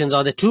conditions,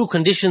 or the two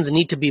conditions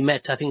need to be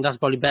met. I think that's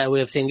probably a better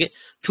way of saying it.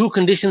 Two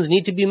conditions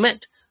need to be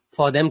met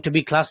for them to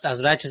be classed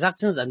as righteous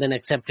actions and then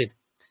accepted.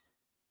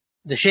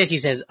 The Shaykh, he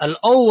says,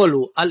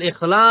 Al-awwalu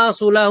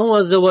al-ikhlasu lahu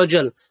azza wa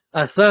jal,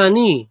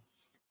 al-thani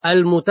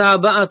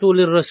al-mutaba'atu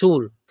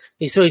lil-rasul.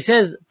 So he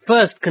says,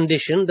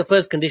 the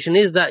first condition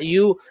is that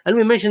you, and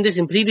we mentioned this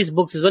in previous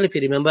books as well, if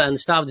you remember, and the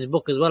start of this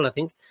book as well, I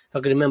think, if I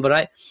can remember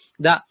right,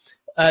 that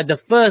the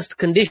first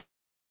condition,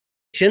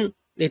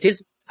 it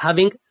is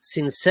having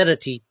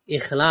sincerity,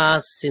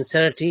 ikhlas,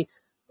 sincerity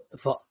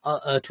for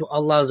to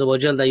Allah Azza wa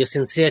Jal, that you're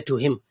sincere to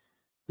Him.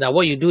 that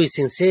what you do is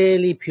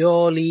sincerely,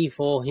 purely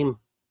for him,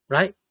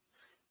 right?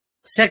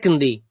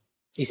 Secondly,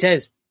 he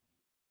says,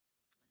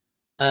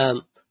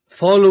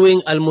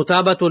 following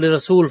al-mutabatu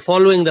li-Rasul,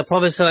 following the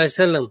Prophet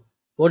ﷺ.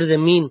 What does it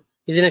mean?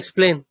 He didn't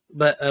explain,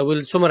 but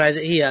we'll summarize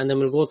it here and then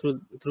we'll go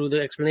through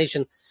the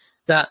explanation.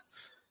 That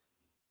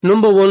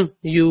number one,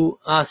 you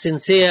are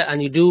sincere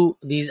and you do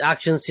these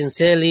actions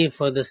sincerely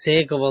for the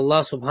sake of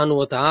Allah subhanahu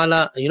wa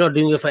ta'ala. You're not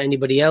doing it for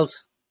anybody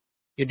else.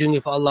 You're doing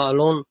it for Allah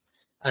alone.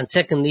 And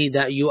secondly,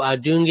 that you are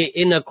doing it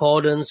in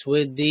accordance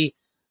with the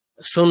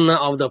sunnah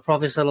of the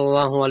Prophet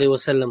sallallahu alaihi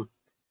wasallam.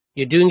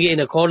 You're doing it in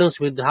accordance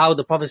with how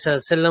the Prophet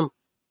sallallahu alaihi wasallam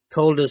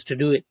told us to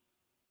do it.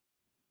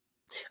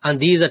 And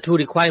these are two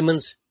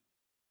requirements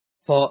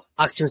for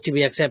actions to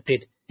be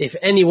accepted. If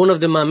any one of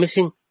them are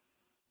missing,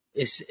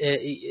 is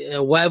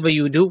whatever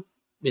you do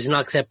is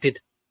not accepted.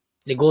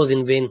 It goes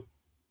in vain.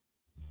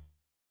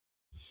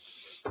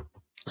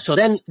 So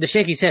then the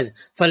Shaykh, he says,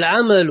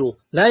 فَالْعَمَلُ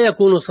لَا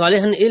يَكُونُ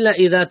صَالِحًا إِلَّا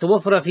إِذَا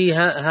تَوَفَّرَ فِي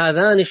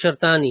هَذَانِ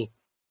الشَّرْطَانِ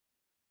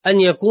أن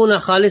يكون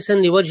خالصا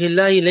لوجه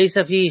الله ليس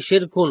فيه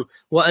شرك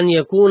وأن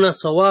يكون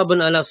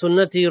صوابا على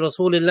سنة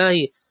رسول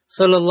الله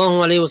صلى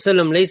الله عليه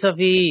وسلم ليس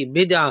فيه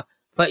بدعة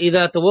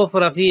فإذا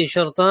توفر فيه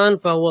شرطان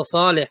فهو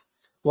صالح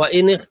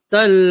وإن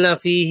اختل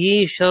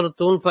فيه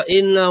شرط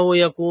فإنه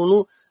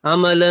يكون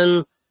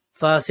عملا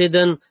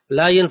فاسدا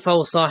لا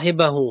ينفع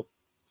صاحبه.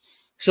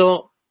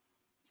 So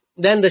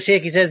then the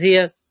Shaykh, he says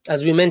here,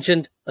 as we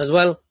mentioned as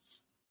well,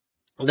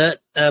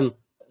 that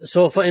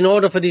so in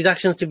order for these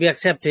actions to be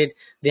accepted,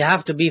 they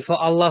have to be for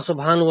Allah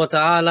subhanahu wa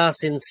ta'ala,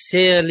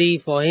 sincerely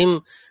for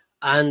him,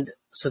 and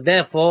so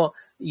therefore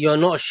you're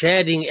not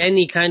sharing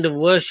any kind of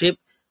worship,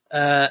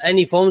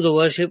 any forms of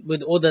worship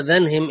with other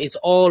than him. It's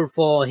all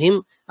for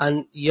him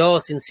and you're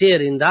sincere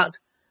in that.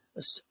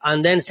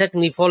 And then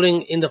secondly,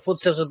 following in the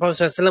footsteps of the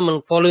Prophet ﷺ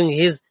and following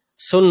his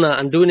sunnah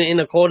and doing it in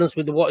accordance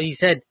with what he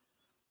said,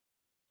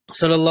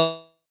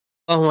 sallallahu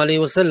alayhi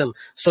wasallam.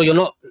 So you're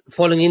not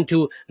falling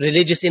into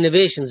religious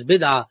innovations,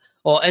 bid'ah,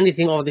 or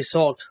anything of this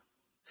sort.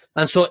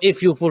 And so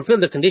if you fulfill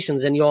the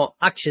conditions, then your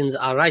actions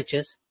are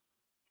righteous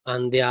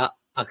and they are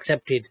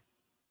accepted.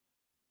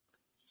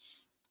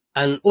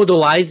 And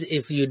otherwise,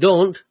 if you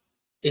don't,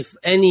 if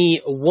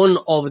any one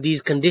of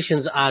these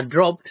conditions are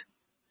dropped,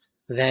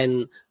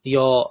 then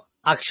your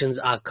actions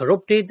are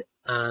corrupted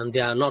and they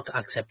are not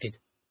accepted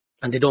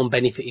and they don't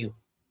benefit you.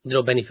 They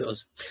don't benefit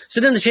us.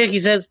 So then the Shaykh, he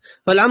says,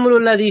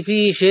 فَالْعَمْلُ الَّذِي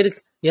فِيهِ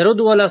شِرْكٌ يَرُدُّ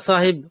عَلَى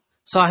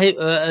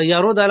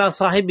يَرُدُّ عَلَى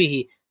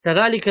صَاحِبِهِ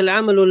كَذَلِكَ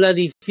الْعَمْلُ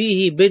الَّذِي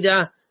فِيهِ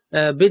بدعة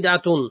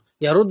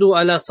يَرُدُّ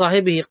عَلى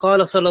صَاحِبِهِ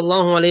قال صلى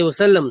الله عليه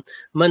وسلم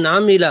من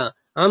عمل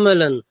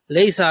عملا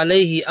ليس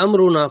عليه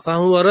أمرنا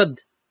فهو رد.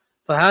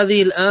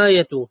 فهذه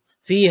الآية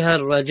فيها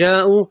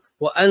الرجاء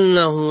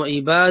وأنه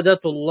عبادة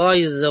الله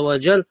عز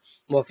وجل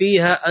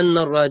وفيها أن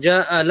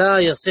الرجاء لا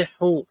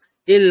يصح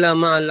إلا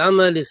مع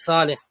العمل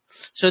الصالح.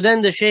 So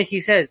then the Shaykh,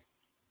 he says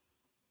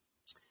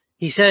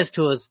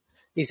to us,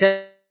 he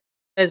says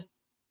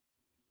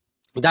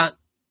that,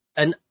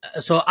 and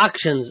so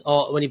actions,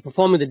 or when you're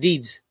performing the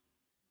deeds,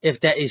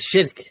 if there is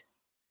shirk,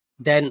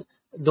 then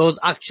those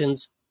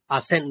actions are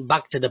sent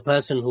back to the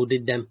person who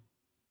did them.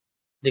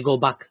 They go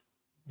back.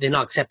 They're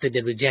not accepted,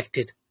 they're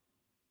rejected.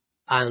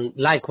 And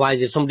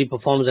likewise, if somebody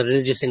performs a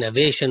religious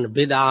innovation,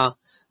 bid'ah,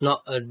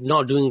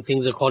 not doing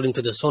things according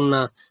to the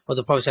sunnah of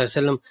the Prophet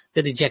ﷺ,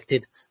 they're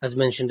rejected, as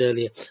mentioned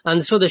earlier.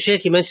 And so the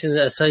Shaykh, he mentions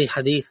a Sahih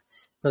hadith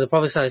where the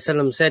Prophet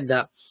ﷺ said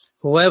that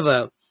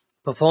whoever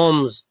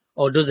performs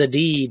or does a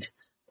deed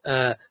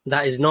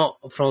that is not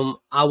from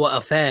our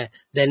affair,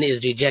 then it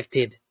is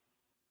rejected.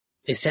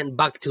 It's sent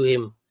back to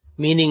him.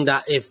 Meaning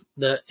that if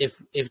the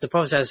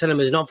Prophet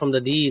ﷺ is not from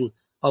the deen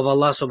of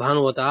Allah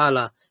subhanahu wa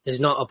ta'ala, is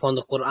not upon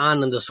the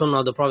Quran and the sunnah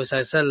of the Prophet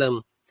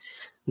ﷺ,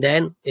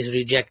 then is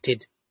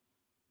rejected.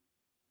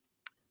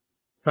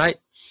 Right?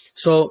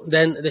 So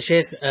then the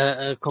Shaykh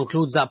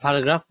concludes that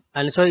paragraph,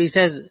 and so he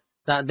says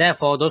that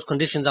therefore those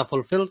conditions are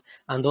fulfilled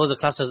and those are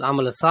classed as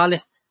amal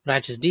salih,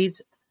 righteous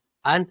deeds,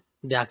 and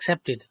they are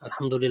accepted,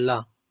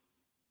 alhamdulillah.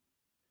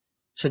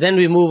 So then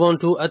we move on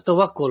to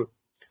at-tawakkul.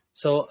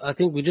 So I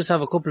think we just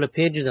have a couple of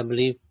pages, I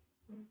believe.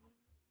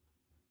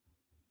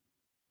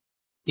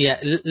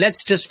 Yeah,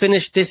 let's just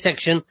finish this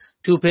section,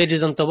 2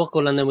 pages on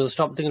tawakkul, and then we'll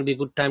stop. I think it'll be a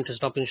good time to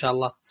stop,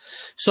 inshallah.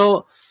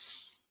 So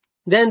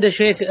then the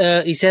Shaykh,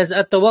 he says,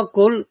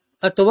 at-tawakkul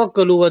wa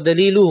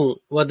daliluhu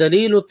wa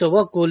dalilu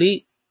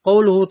at-tawakkuli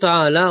qawluhu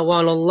ta'ala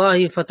wa 'ala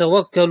Allahi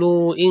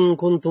fatawakkalu in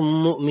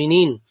kuntum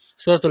mu'minin.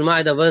 Surah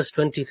Al-Ma'idah, verse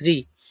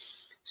 23.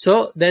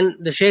 So then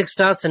the Shaykh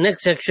starts the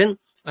next section,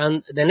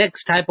 and the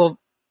next type of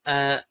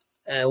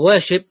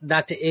worship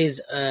that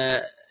is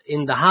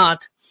in the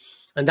heart,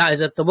 and that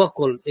is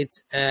at-tawakkul.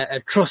 It's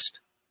a trust,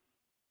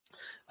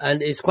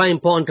 and it's quite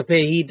important to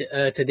pay heed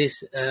to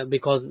this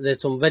because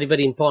there's some very,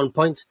 very important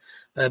points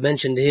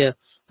mentioned here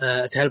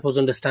to help us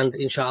understand,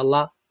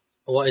 inshallah,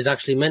 what is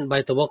actually meant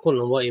by tawakkul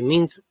and what it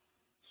means,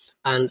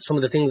 and some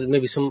of the things that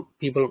maybe some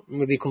people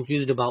may be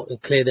confused about,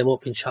 and clear them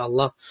up,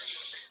 inshallah.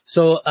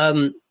 So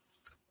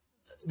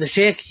the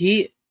Shaykh,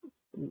 he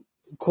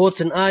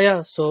quotes an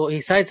ayah, so he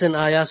cites an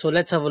ayah. So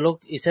let's have a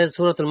look. He says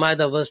Surah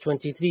Al-Ma'idah verse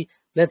 23.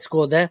 Let's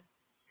go there.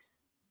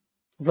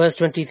 Verse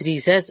 23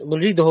 says, we'll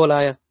read the whole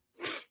ayah.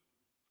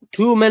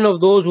 Two men of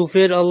those who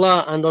feared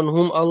Allah and on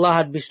whom Allah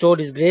had bestowed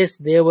His grace,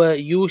 they were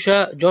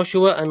Yusha,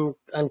 Joshua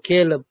and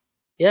Caleb.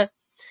 Yeah.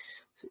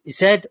 He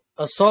said,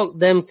 assault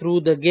them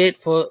through the gate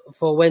for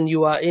when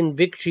you are in,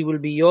 victory will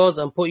be yours,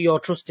 and put your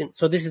trust in.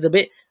 So this is the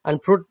bit,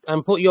 and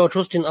put your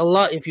trust in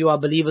Allah if you are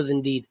believers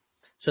indeed.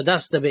 So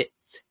that's the bit.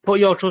 Put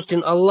your trust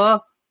in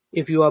Allah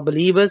if you are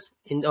believers,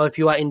 or if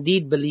you are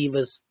indeed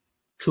believers,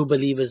 true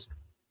believers.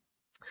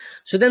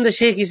 So then the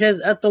Shaykh, he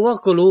says,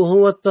 at-tawakkulu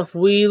huwa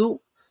at-tafweedu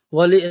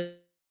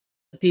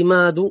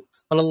wal-i'timadu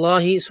ala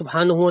Allah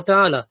subhanahu wa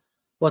ta'ala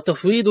wa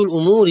tafweedu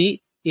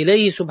al-umuri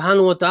إليه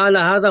سبحانه وتعالى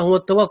هذا هو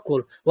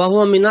التوكل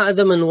وهو من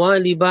أعظم أنواع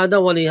العبادة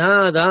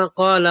ولهذا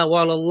قال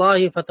وعلى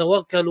الله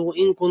فتوكلوا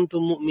إن كنتم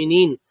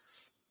مؤمنين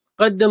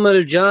قدم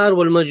الجار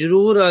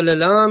والمجرور على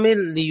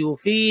العامل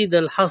ليفيد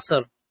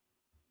الحصر.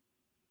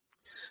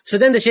 So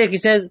then the Shaykh, he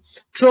says,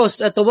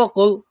 trust,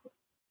 at-tawakkul,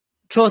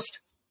 trust,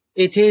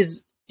 it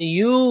is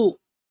you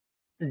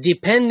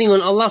depending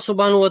on Allah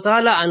subhanahu wa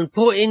ta'ala and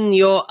putting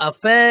your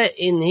affair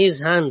in His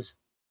hands.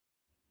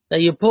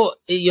 That you put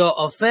your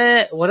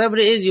affair, whatever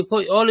it is, you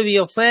put all of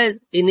your affairs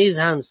in His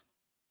hands.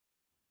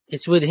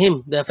 It's with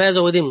Him. The affairs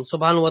are with Him,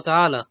 subhanahu wa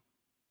ta'ala.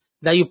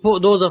 That you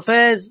put those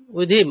affairs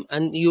with Him,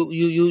 and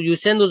you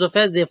send those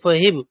affairs there for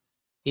Him.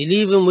 You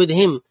leave them with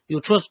Him. You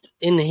trust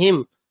in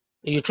Him.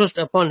 You trust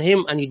upon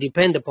Him, and you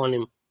depend upon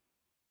Him.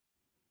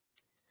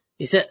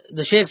 He said,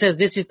 the Shaykh says,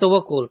 this is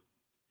tawakkul.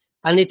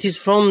 And it is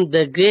from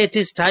the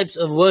greatest types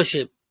of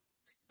worship.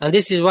 And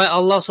this is why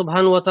Allah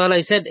subhanahu wa ta'ala,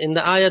 He said in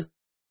the ayah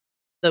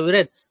that we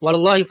read,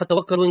 وَاللَّهِ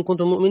فَتَوَكَّلُوا إِن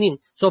كُنتُم مُؤْمِنِينَ.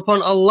 So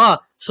upon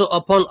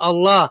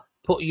Allah,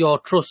 put your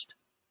trust.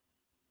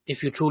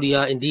 If you truly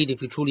are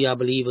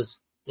believers.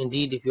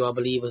 Indeed, if you are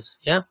believers.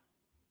 Yeah?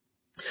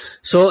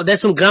 So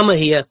there's some grammar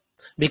here,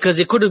 because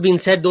it could have been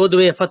said all the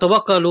way,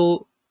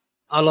 فَتَوَكَّلُوا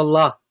عَلَى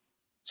اللَّهِ.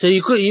 So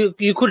you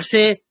could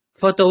say,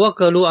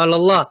 فَتَوَكَّلُوا عَلَى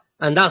اللَّهِ,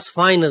 and that's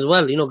fine as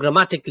well,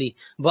 grammatically.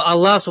 But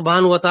Allah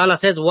subhanahu wa ta'ala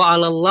says,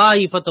 وَعَلَى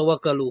اللَّهِ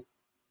فَتَوَكَّلُوا.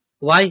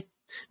 Why?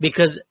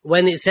 Because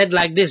when it said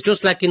like this,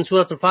 just like in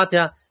Surah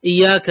Al-Fatiha,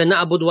 إِيَّاكَ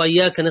نَعْبُدُ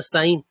وَإِيَّاكَ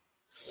نَسْتَعِينَ.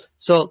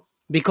 So,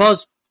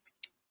 because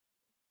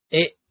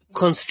it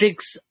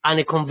constricts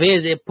and it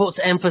conveys, it puts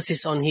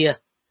emphasis on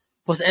here.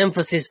 Puts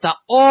emphasis that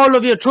all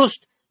of your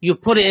trust, you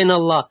put it in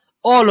Allah.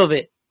 All of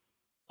it.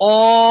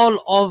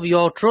 All of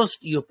your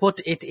trust, you put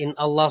it in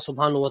Allah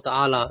subhanahu wa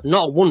ta'ala.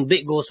 Not one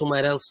bit goes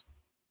somewhere else.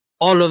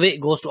 All of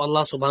it goes to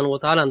Allah subhanahu wa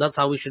ta'ala, and that's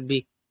how we should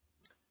be.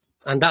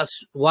 And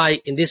that's why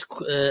in this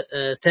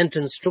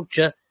sentence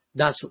structure,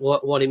 that's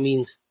what it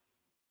means.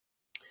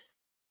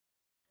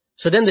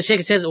 So then the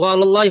Shaykh says,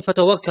 وَعَلَى اللَّهِ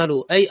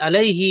فَتَوَكَّلُوا أي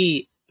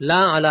عليه لا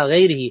على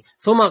غيره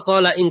ثم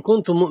قال إن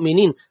كنتم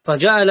مؤمنين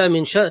فجعل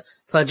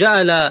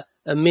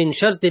من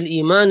شرط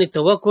الإيمان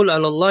التوكل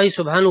على الله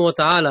سبحانه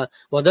وتعالى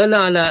ودل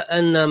على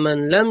أن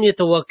من لم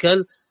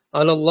يتوكل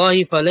على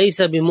الله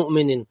فليس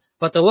بمؤمن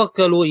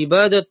فتوكلوا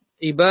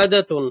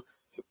عبادة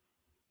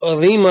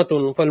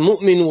عظيمة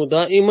فالمؤمن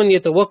دائما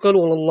يتوكل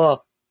على الله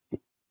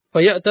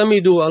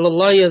فيعتمد على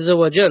الله عز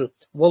وجل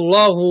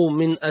والله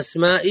من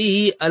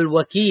أسمائه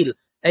الوكيل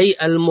أي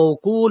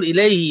الموكول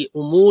إليه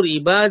أمور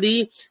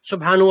عباده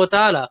سبحانه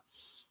وتعالى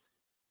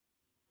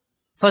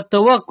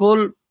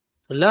فالتوكل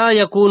لا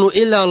يكون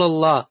إلا على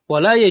الله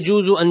ولا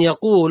يجوز أن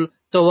يقول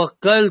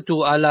توكلت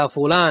على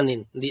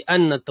فلان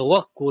لأن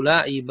التوكل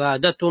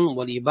عبادة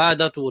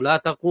والعبادة لا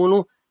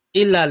تكون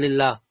إلا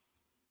لله.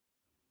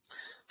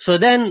 So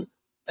then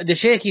the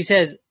Shaykh, he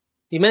says,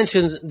 he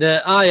mentions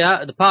the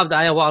ayah, the part of the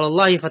ayah, وَعَلَى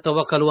اللَّهِ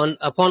فَتَوَكَّلُوا, and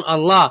upon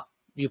Allah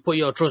you put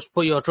your trust,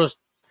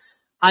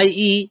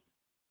 i.e.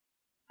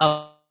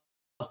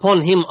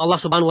 upon Him, Allah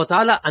subhanahu wa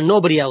ta'ala, and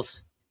nobody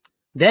else.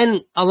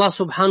 Then Allah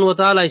subhanahu wa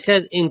ta'ala, He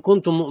says, in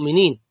kuntum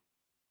mu'mineen.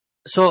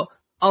 So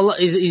Allah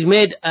is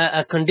made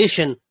a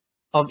condition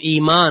of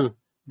Iman,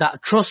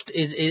 that trust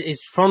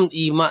is from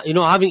Iman.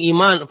 Having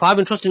Iman, for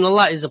having trust in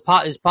Allah is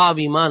part of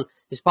Iman,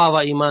 is part of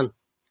our Iman.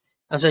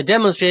 And so it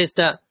demonstrates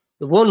that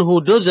the one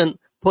who doesn't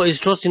put his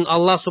trust in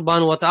Allah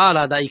subhanahu wa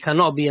ta'ala, that he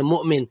cannot be a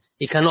mu'min,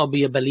 he cannot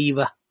be a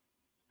believer,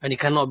 and he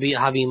cannot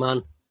have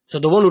Iman. So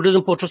the one who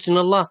doesn't put trust in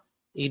Allah,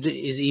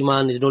 his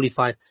Iman is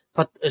nullified.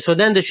 So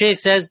then the Shaykh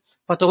says,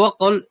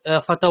 فَتَوَكُّل,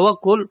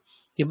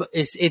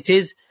 it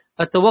is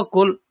a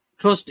tawakkul,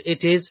 trust,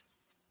 it is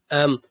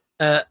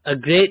a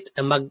great,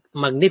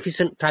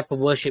 magnificent type of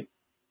worship.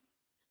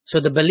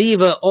 So the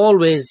believer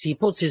always, he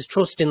puts his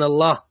trust in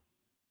Allah,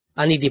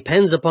 and he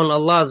depends upon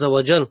Allah Azza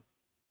wa Jal.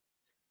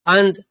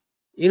 And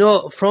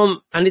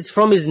and it's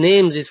from His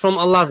names, it's from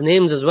Allah's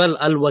names as well,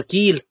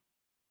 Al-Wakil.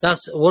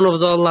 That's one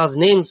of Allah's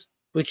names,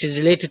 which is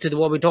related to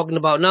what we're talking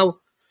about now.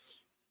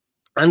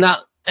 And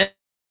that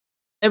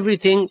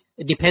everything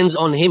depends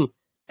on Him.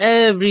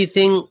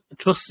 Everything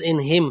trusts in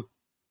Him.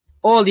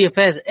 All the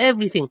affairs,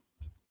 everything.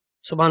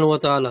 Subhanahu wa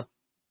ta'ala.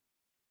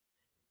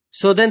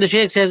 So then the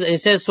Shaykh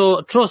says,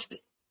 so trust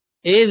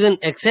isn't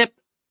except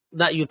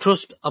that you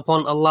trust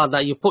upon Allah,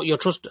 that you put your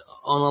trust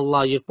on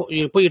Allah, you put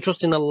your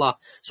trust in Allah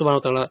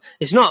subhanahu wa ta'ala.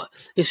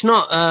 It's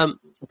not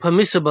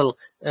permissible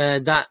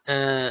that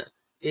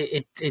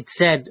it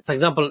said, for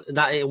example,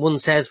 that one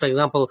says, for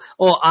example,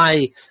 oh,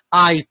 I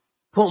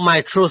put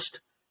my trust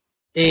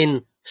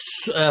in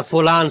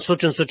fulan,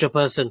 such and such a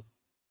person,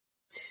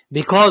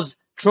 because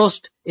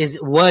trust is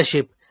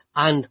worship,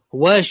 and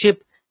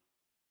worship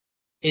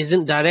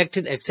isn't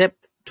directed except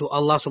to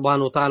Allah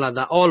subhanahu wa ta'ala,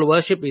 that all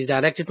worship is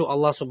directed to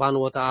Allah subhanahu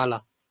wa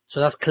ta'ala. So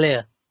that's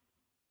clear.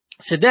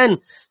 So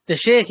then the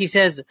Shaykh, he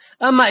says,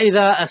 أما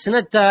إذا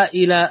أسندت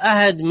إلى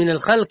أحد من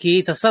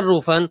الخلق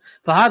تصرفا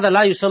فهذا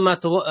لا يسمى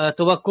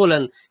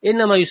توكلا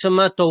إنما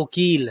يسمى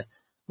توكيل.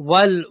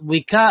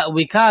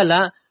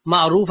 والوكالة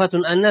معروفة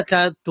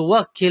أنك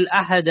توكل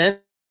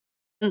أحدا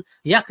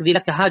يقضي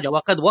لك حاجة،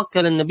 وقد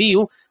وكل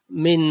النبي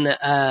من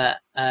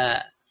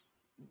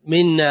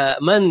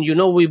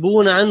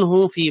ينوبون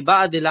عنه في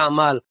بعض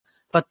الأعمال،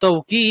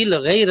 فالتوكيل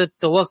غير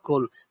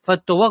التوكل.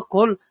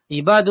 فالتوكل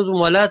عبادة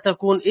ولا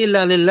تكون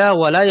إلا لله،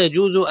 ولا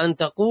يجوز أن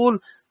تقول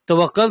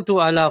توكلت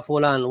على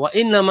فلان،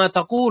 وإنما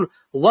تقول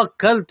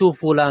وكلت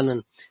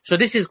فلانا. So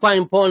this is quite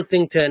important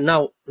thing to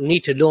now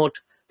need to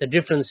note the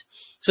difference.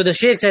 So the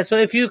Shaykh says, so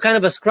if you kind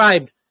of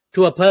ascribed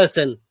to a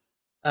person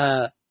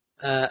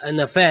an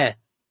affair,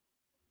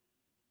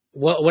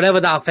 whatever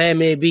that affair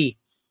may be,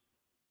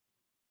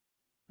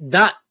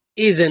 that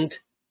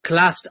isn't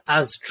classed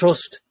as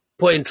trust,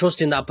 putting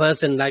trust in that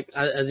person, like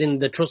as in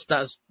the trust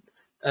that's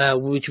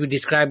which we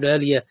described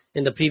earlier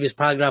in the previous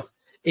paragraph.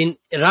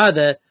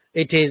 Rather,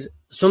 it is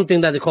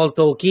something that they call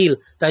tawkeel,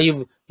 that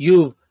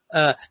you've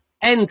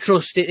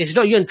entrusted. It's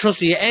not you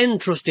entrusted, you're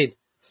entrusted,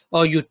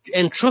 or you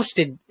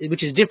entrusted,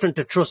 which is different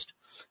to trust.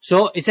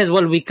 So it says,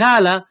 well,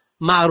 wikala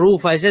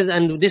ma'rufa. It says,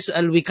 and this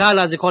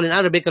al-wikala, as they call in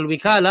Arabic,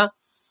 al-wikala,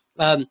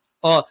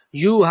 or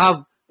you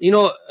have,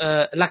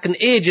 like an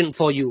agent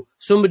for you,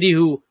 somebody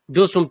who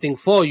does something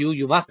for you.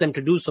 You've asked them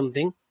to do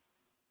something,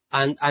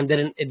 and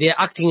they're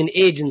acting in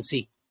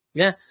agency,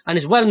 yeah, and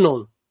it's well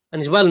known.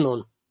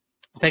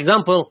 For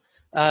example,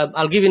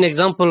 I'll give you an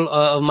example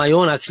of my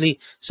own actually.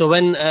 So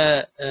when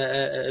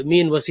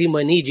me and Wasim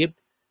were in Egypt,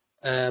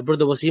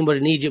 brother Wasim were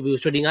in Egypt, we were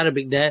studying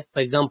Arabic there, for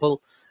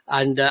example,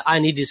 and I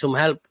needed some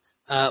help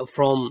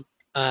from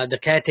the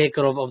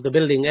caretaker of the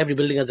building. Every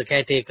building has a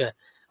caretaker,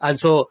 and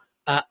so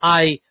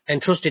I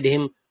entrusted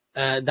him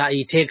that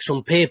he takes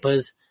some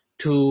papers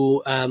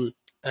to a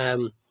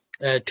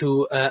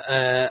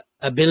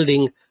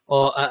building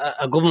or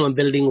a government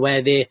building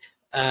where they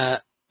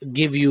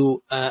give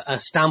you a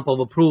stamp of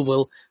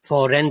approval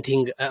for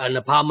renting an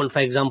apartment, for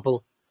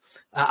example.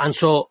 And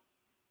so,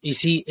 you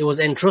see, it was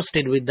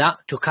entrusted with that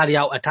to carry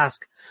out a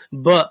task.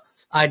 But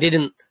I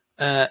didn't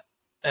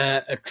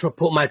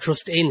put my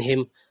trust in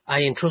him.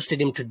 I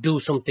entrusted him to do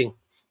something.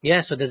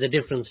 Yeah, so there's a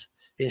difference,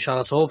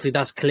 inshallah. So hopefully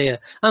that's clear.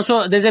 And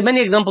so there's many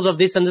examples of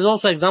this, and there's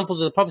also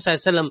examples of the Prophet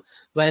ﷺ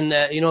when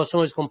some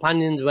of his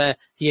companions, where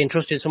he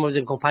entrusted some of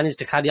his companions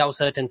to carry out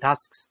certain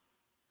tasks.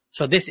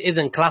 So this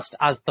isn't classed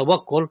as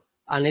tawakkul,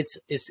 and it's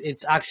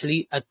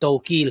actually a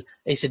tawkeel.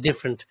 It's a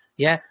different,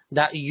 yeah,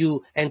 that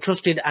you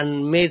entrusted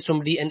and made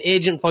somebody an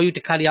agent for you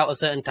to carry out a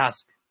certain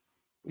task,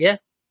 yeah,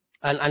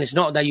 and it's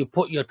not that you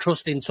put your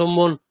trust in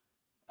someone,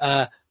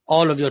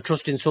 all of your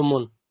trust in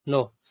someone.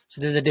 No.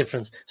 So there's a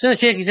difference. So the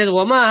Shaykh, he says,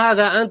 وَمَا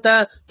هَذَا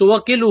أَنْتَ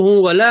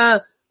تُوَكِّلُهُ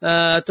وَلَا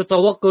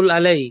تتوكل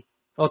عليه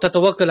أو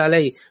تتوكل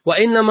عليه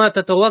وإنما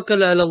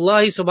تتوكل على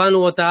الله سبحانه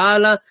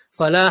وتعالى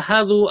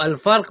فلاحظوا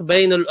الفرق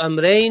بين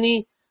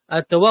الأمرين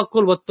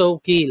التوكل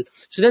والتوكيل.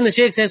 So then the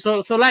Shaykh says,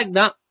 so like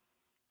that,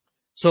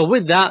 so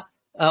with that,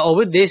 or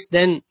with this,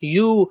 then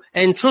you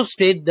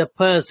entrusted the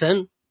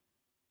person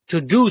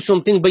to do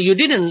something, but you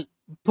didn't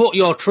put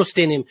your trust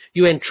in him.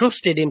 You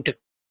entrusted him to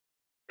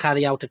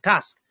carry out a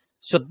task.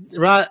 So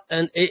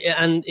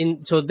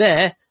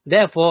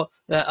therefore,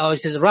 it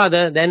says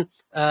rather than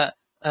that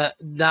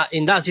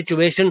in that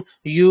situation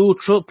you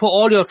put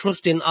all your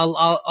trust in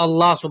Allah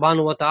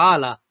subhanahu wa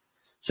ta'ala.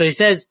 So he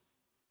says,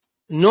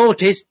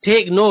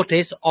 take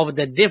notice of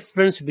the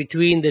difference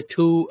between the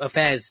two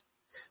affairs.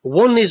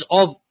 One is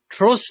of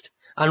trust,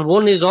 and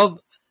one is of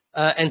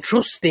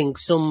entrusting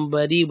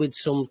somebody with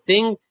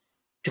something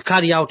to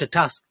carry out a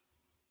task.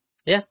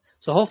 Yeah.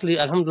 So hopefully,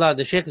 alhamdulillah,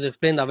 the Shaykh has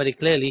explained that very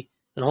clearly.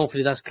 And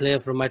hopefully that's clear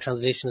from my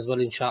translation as well,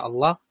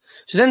 inshaAllah.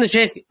 So then the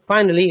Shaykh,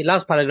 finally,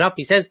 last paragraph,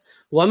 he says,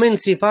 وَمِن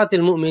صِفَاتِ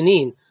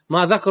الْمُؤْمِنِينَ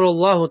مَا ذَكَرَ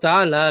اللَّهُ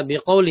تَعَالَى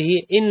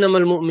بِقَوْلِهِ إِنَّمَا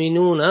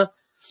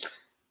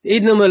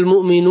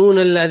الْمُؤْمِنُونَ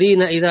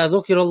الَّذِينَ إِذَا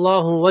ذُكِرَ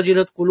اللَّهُ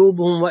وَجِلَتْ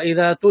قُلُوبُهُمْ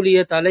وَإِذَا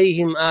تُلِيَتْ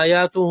عَلَيْهِمْ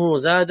آيَاتُهُ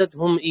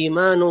زَادَتْهُمْ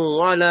إِيمَانًا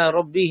وَعَلَى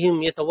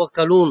رَبِّهِمْ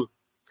يَتَوَكَّلُونَ.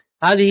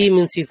 هذه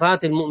من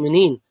صفات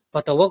المؤمنين،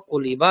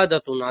 فتوكل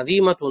عبادة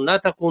عظيمة لا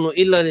تكون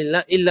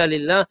إلا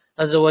لله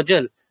عز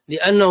وجل،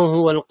 لأنه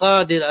هو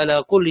القادر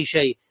على كل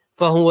شيء،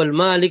 فهو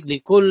المالك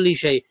لكل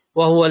شيء،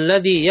 وهو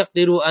الذي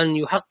يقدر أن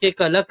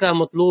يحقق لك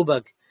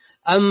مطلوبك.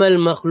 أما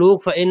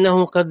المخلوق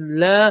فإنه قد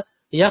لا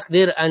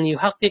يقدر أن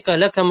يحقق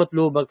لك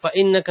مطلوبك،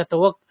 فإنك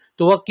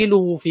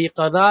توكله في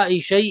قضاء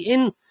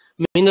شيء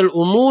من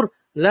الأمور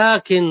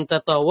لكن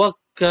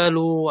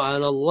تتوكلوا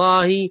على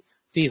الله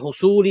في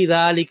حصول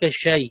ذلك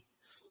الشيء.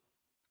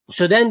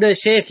 So then the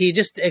Shaykh, he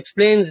just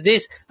explains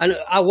this, and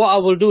what I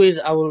will do is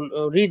I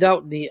will read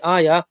out the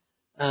ayah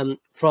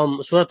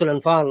from Surah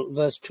Al-Anfal,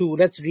 verse 2.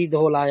 Let's read the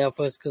whole ayah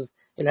first, because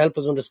it'll help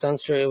us understand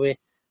straight away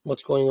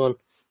what's going on.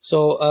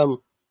 So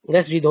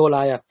let's read the whole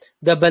ayah.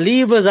 The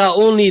believers are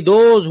only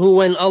those who,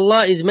 when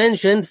Allah is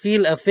mentioned,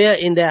 feel a fear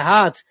in their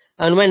hearts,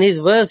 and when His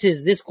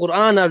verses, this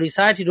Quran, are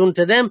recited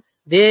unto them,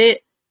 they,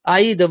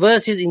 i.e. the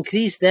verses,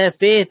 increase their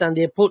faith, and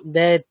they put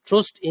their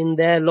trust in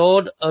their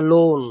Lord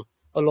alone.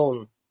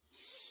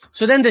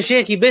 So then the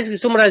Shaykh, he basically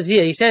summarizes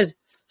here. He says,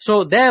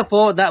 so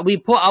therefore that we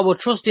put our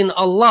trust in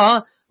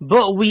Allah,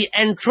 but we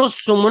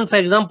entrust someone, for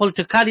example,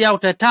 to carry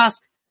out a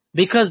task,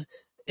 because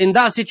in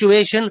that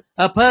situation,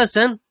 a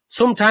person,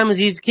 sometimes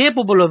he's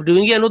capable of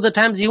doing it, and other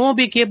times he won't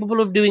be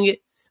capable of doing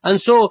it. And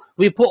so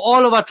we put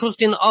all of our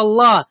trust in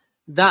Allah,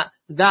 that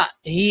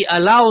He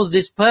allows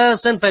this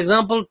person, for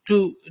example,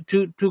 to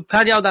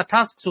carry out that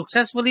task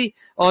successfully,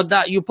 or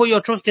that you put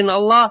your trust in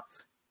Allah,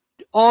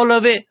 all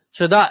of it,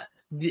 so that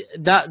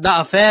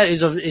affair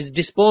is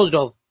disposed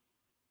of,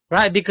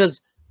 right?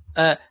 Because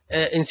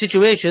in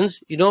situations,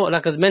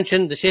 like as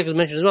mentioned, the Shaykh has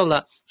mentioned as well,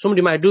 that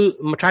somebody might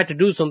try to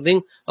do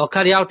something or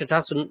carry out a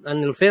task and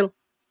it'll fail.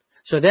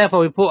 So therefore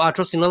we put our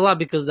trust in Allah,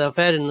 because the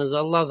affair is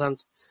Allah's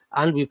hands,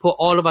 and we put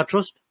all of our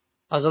trust,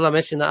 as Allah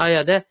mentioned in the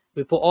ayah there,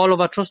 we put all of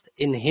our trust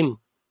in Him,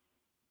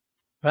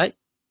 right?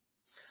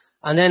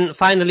 And then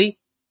finally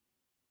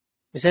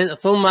he says,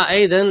 ثم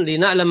أيضا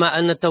لنعلم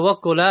أن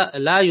التوكل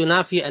لا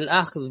ينافي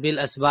الأخذ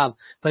بالأسباب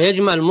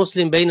فيجمع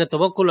المسلم بين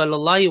التوكل على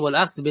الله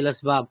والأخذ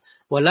بالأسباب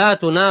ولا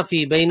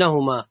تنافي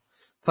بينهما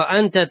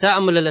فأنت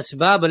تعمل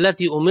الأسباب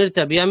التي أمرت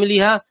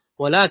بعملها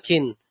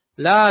ولكن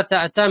لا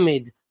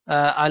تعتمد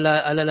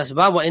على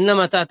الأسباب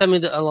وإنما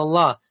تعتمد على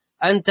الله.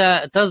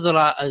 أنت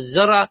تزرع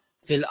الزرع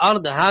في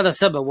الأرض، هذا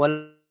سبب،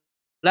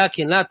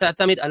 ولكن لا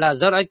تعتمد على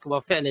زرعك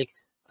وفعلك،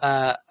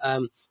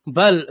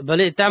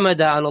 بل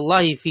اعتمد على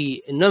الله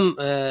في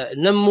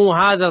نمو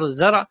هذا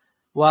الزرع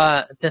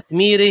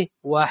وتثميره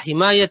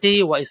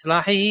وحمايته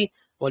وإصلاحه.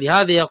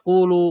 ولهذا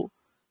يقول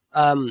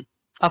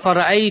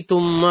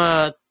أفرأيتم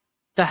ما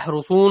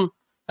تحرثون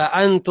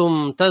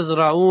أأنتم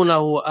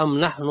تزرعونه أم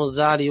نحن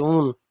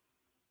الزارعون.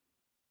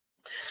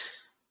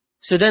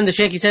 So then the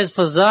Shaykh, he says,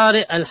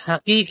 فالزارع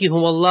الحقيقي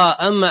هو الله،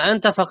 أما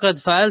أنت فقد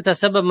فعلت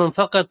سببا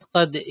فقط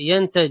قد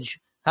ينتج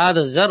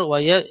هذا الزرع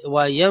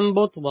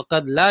وينبت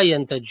وقد لا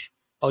ينتج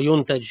أو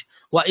ينتج،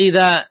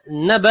 وإذا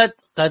نبت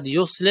قد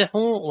يصلح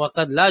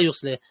وقد لا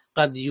يصلح،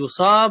 قد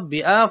يصاب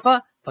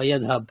بآفة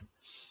فيذهب.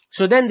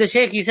 So then the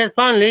Shaykh, he says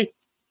finally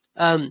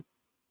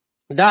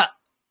that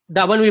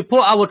when we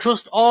put our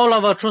trust, all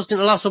of our trust in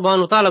Allah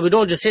subhanahu wa ta'ala, we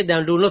don't just sit there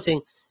and do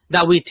nothing,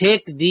 that we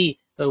take the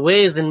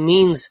ways and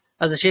means,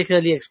 as the Shaykh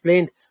earlier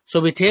explained.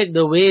 So we take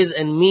the ways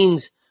and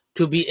means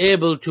to be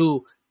able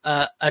to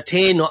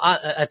attain or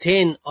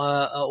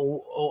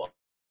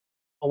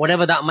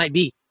whatever that might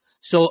be.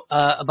 So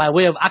by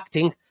way of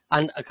acting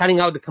and carrying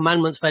out the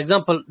commandments. For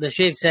example, the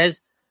Shaykh says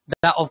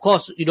that, of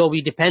course,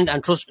 we depend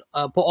and trust,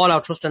 put all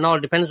our trust and all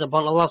dependence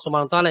upon Allah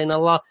subhanahu wa ta'ala, in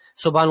Allah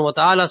subhanahu wa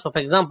ta'ala. So for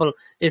example,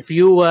 if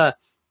you were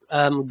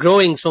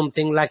growing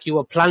something, like you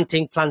were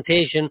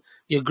plantation,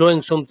 you're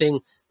growing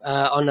something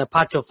on a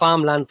patch of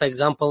farmland, for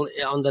example,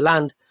 on the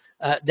land,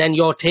 then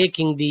you're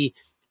taking the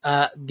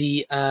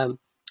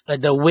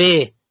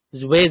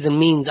ways and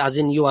means, as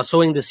in you are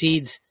sowing the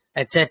seeds,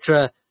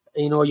 etc.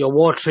 You're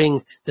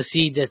watering the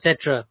seeds,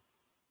 etc.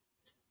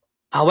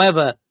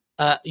 However,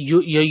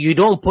 you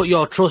don't put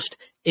your trust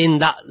in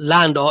that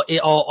land or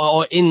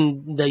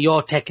in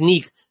your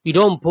technique. You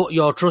don't put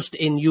your trust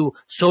in you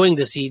sowing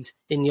the seeds,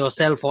 in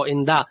yourself, or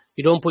in that.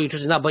 You don't put your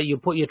trust in that, but you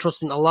put your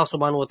trust in Allah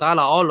subhanahu wa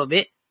ta'ala, all of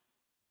it.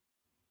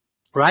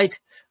 Right?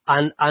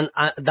 And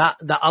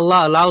that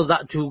Allah allows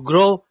that to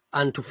grow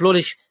and to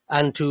flourish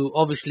and to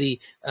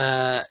obviously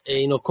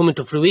come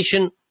into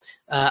fruition,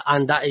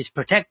 and that is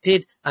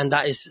protected, and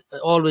that is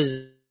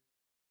always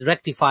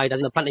rectified, as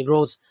in the plant, it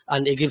grows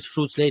and it gives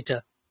fruits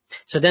later.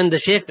 So then the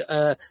Shaykh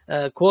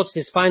quotes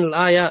this final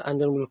ayah,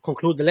 and then we'll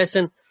conclude the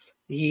lesson.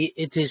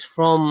 It is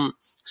from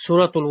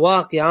Surah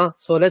Al-Waqi'ah.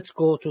 So let's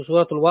go to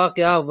Surah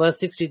Al-Waqi'ah, verse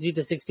 63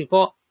 to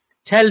 64.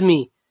 Tell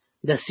me,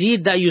 the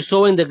seed that you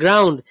sow in the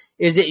ground,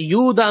 is it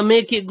you that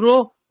make it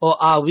grow,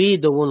 or are we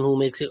the one who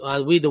makes it?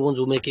 Are we the ones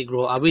who make it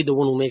grow? Are we the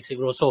one who makes it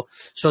grow? So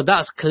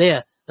that's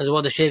clear, as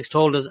what the Shaykh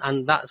told us,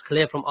 and that's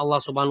clear from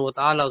Allah subhanahu wa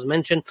ta'ala, as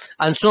mentioned.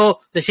 And so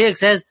the Shaykh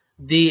says,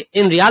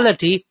 in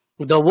reality,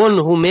 the one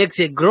who makes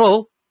it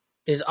grow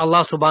is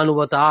Allah subhanahu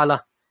wa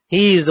ta'ala.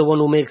 He is the one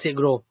who makes it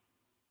grow.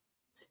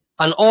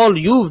 And all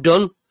you've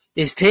done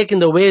is taken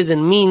the ways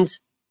and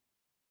means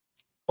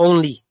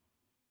only.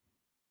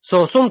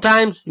 So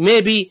sometimes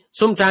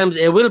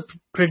it will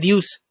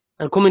produce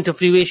and come into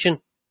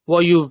fruition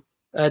what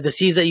the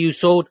seeds that you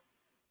sowed,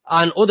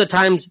 and other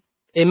times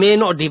it may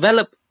not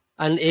develop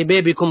and it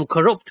may become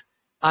corrupt,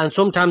 and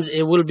sometimes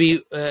it will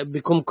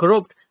become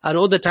corrupt, and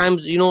other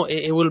times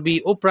it will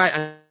be upright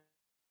and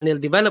it'll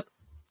develop.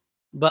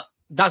 But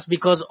that's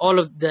because all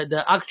of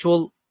the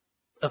actual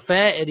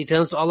affair, it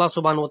returns to Allah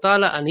subhanahu wa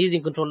ta'ala, and He's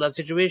in control of that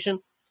situation.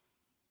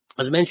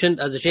 As mentioned,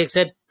 as the Shaykh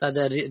said, that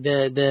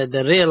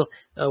the real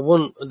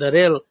one,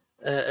 the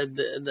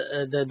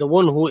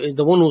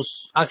one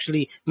who's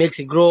actually makes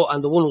it grow,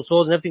 and the one who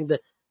sows and everything,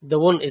 the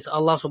one is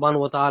Allah subhanahu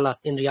wa ta'ala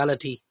in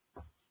reality.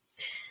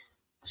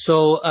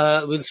 So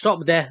we'll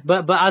stop there.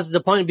 But as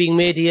the point being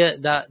made here,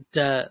 that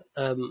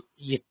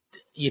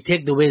you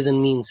take the ways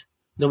and means.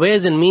 The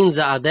ways and means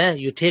that are there,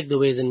 you take the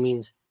ways and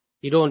means.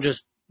 You don't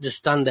just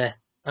stand there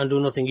and do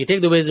nothing. You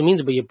take the ways and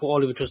means, but you put all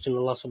of your trust in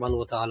Allah subhanahu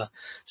wa ta'ala.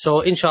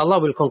 So inshallah,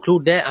 we'll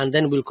conclude there, and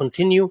then we'll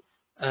continue.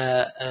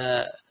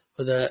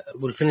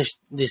 We'll finish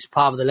this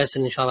part of the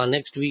lesson inshallah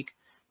next week.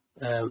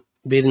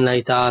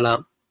 Bi-idhnillahi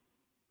ta'ala.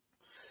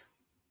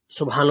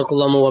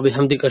 Subhanakallahumma wa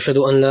bihamdika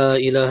ashhadu an la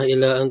ilaha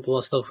illa anta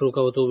wa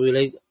astaghfiruka wa atubu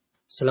ilayk.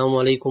 Assalamu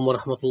alaikum wa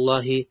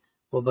rahmatullahi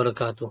wa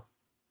barakatuh.